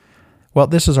forth. Well,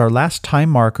 this is our last time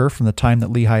marker from the time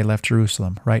that Lehi left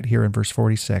Jerusalem, right here in verse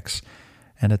 46.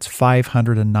 And it's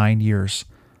 509 years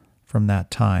from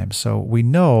that time. So we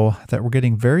know that we're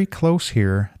getting very close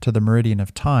here to the meridian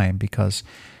of time, because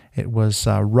it was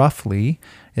roughly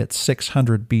at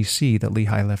 600 BC that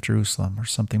Lehi left Jerusalem, or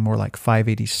something more like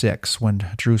 586 when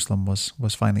Jerusalem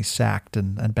was finally sacked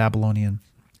and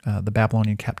the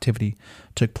Babylonian captivity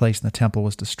took place and the temple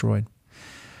was destroyed.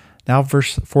 Now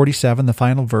verse 47, the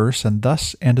final verse, and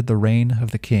thus ended the reign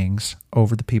of the kings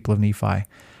over the people of Nephi,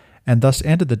 and thus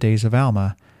ended the days of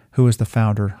Alma, who was the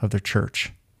founder of the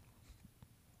church.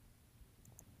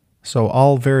 So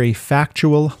all very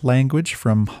factual language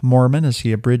from Mormon as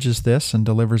he abridges this and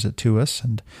delivers it to us.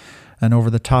 And over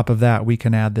the top of that, we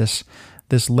can add this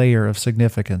layer of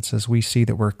significance as we see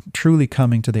that we're truly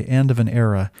coming to the end of an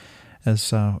era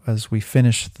as we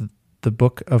finish the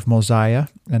book of Mosiah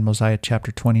and Mosiah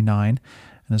chapter 29,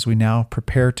 and as we now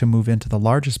prepare to move into the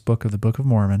largest book of the Book of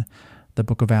Mormon, the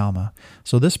Book of Alma.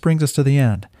 So this brings us to the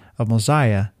end of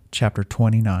Mosiah chapter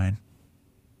 29.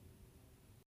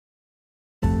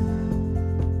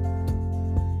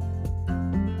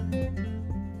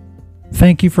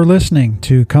 Thank you for listening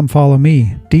to Come Follow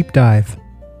Me Deep Dive.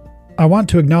 I want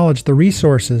to acknowledge the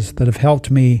resources that have helped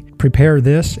me prepare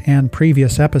this and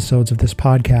previous episodes of this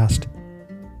podcast.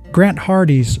 Grant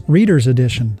Hardy's Reader's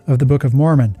Edition of the Book of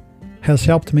Mormon has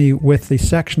helped me with the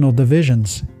sectional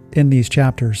divisions in these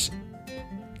chapters.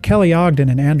 Kelly Ogden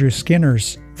and Andrew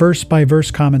Skinner's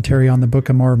verse-by-verse commentary on the Book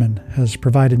of Mormon has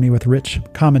provided me with rich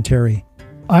commentary.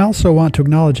 I also want to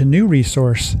acknowledge a new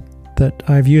resource that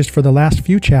I've used for the last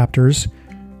few chapters,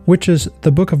 which is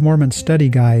the Book of Mormon Study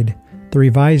Guide, the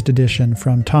revised edition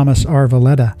from Thomas R.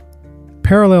 Valletta.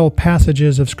 Parallel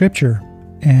passages of Scripture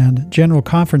and general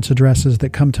conference addresses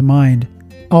that come to mind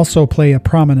also play a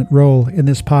prominent role in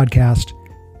this podcast,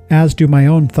 as do my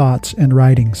own thoughts and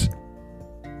writings.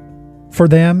 For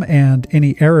them and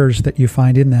any errors that you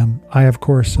find in them, I of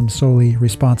course am solely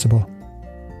responsible.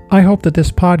 I hope that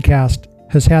this podcast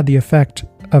has had the effect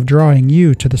of drawing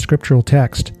you to the scriptural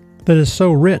text that is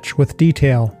so rich with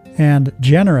detail and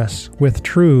generous with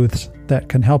truths that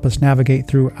can help us navigate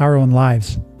through our own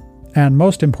lives, and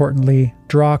most importantly,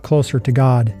 draw closer to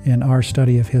God in our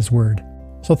study of His Word.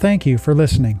 So thank you for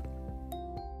listening.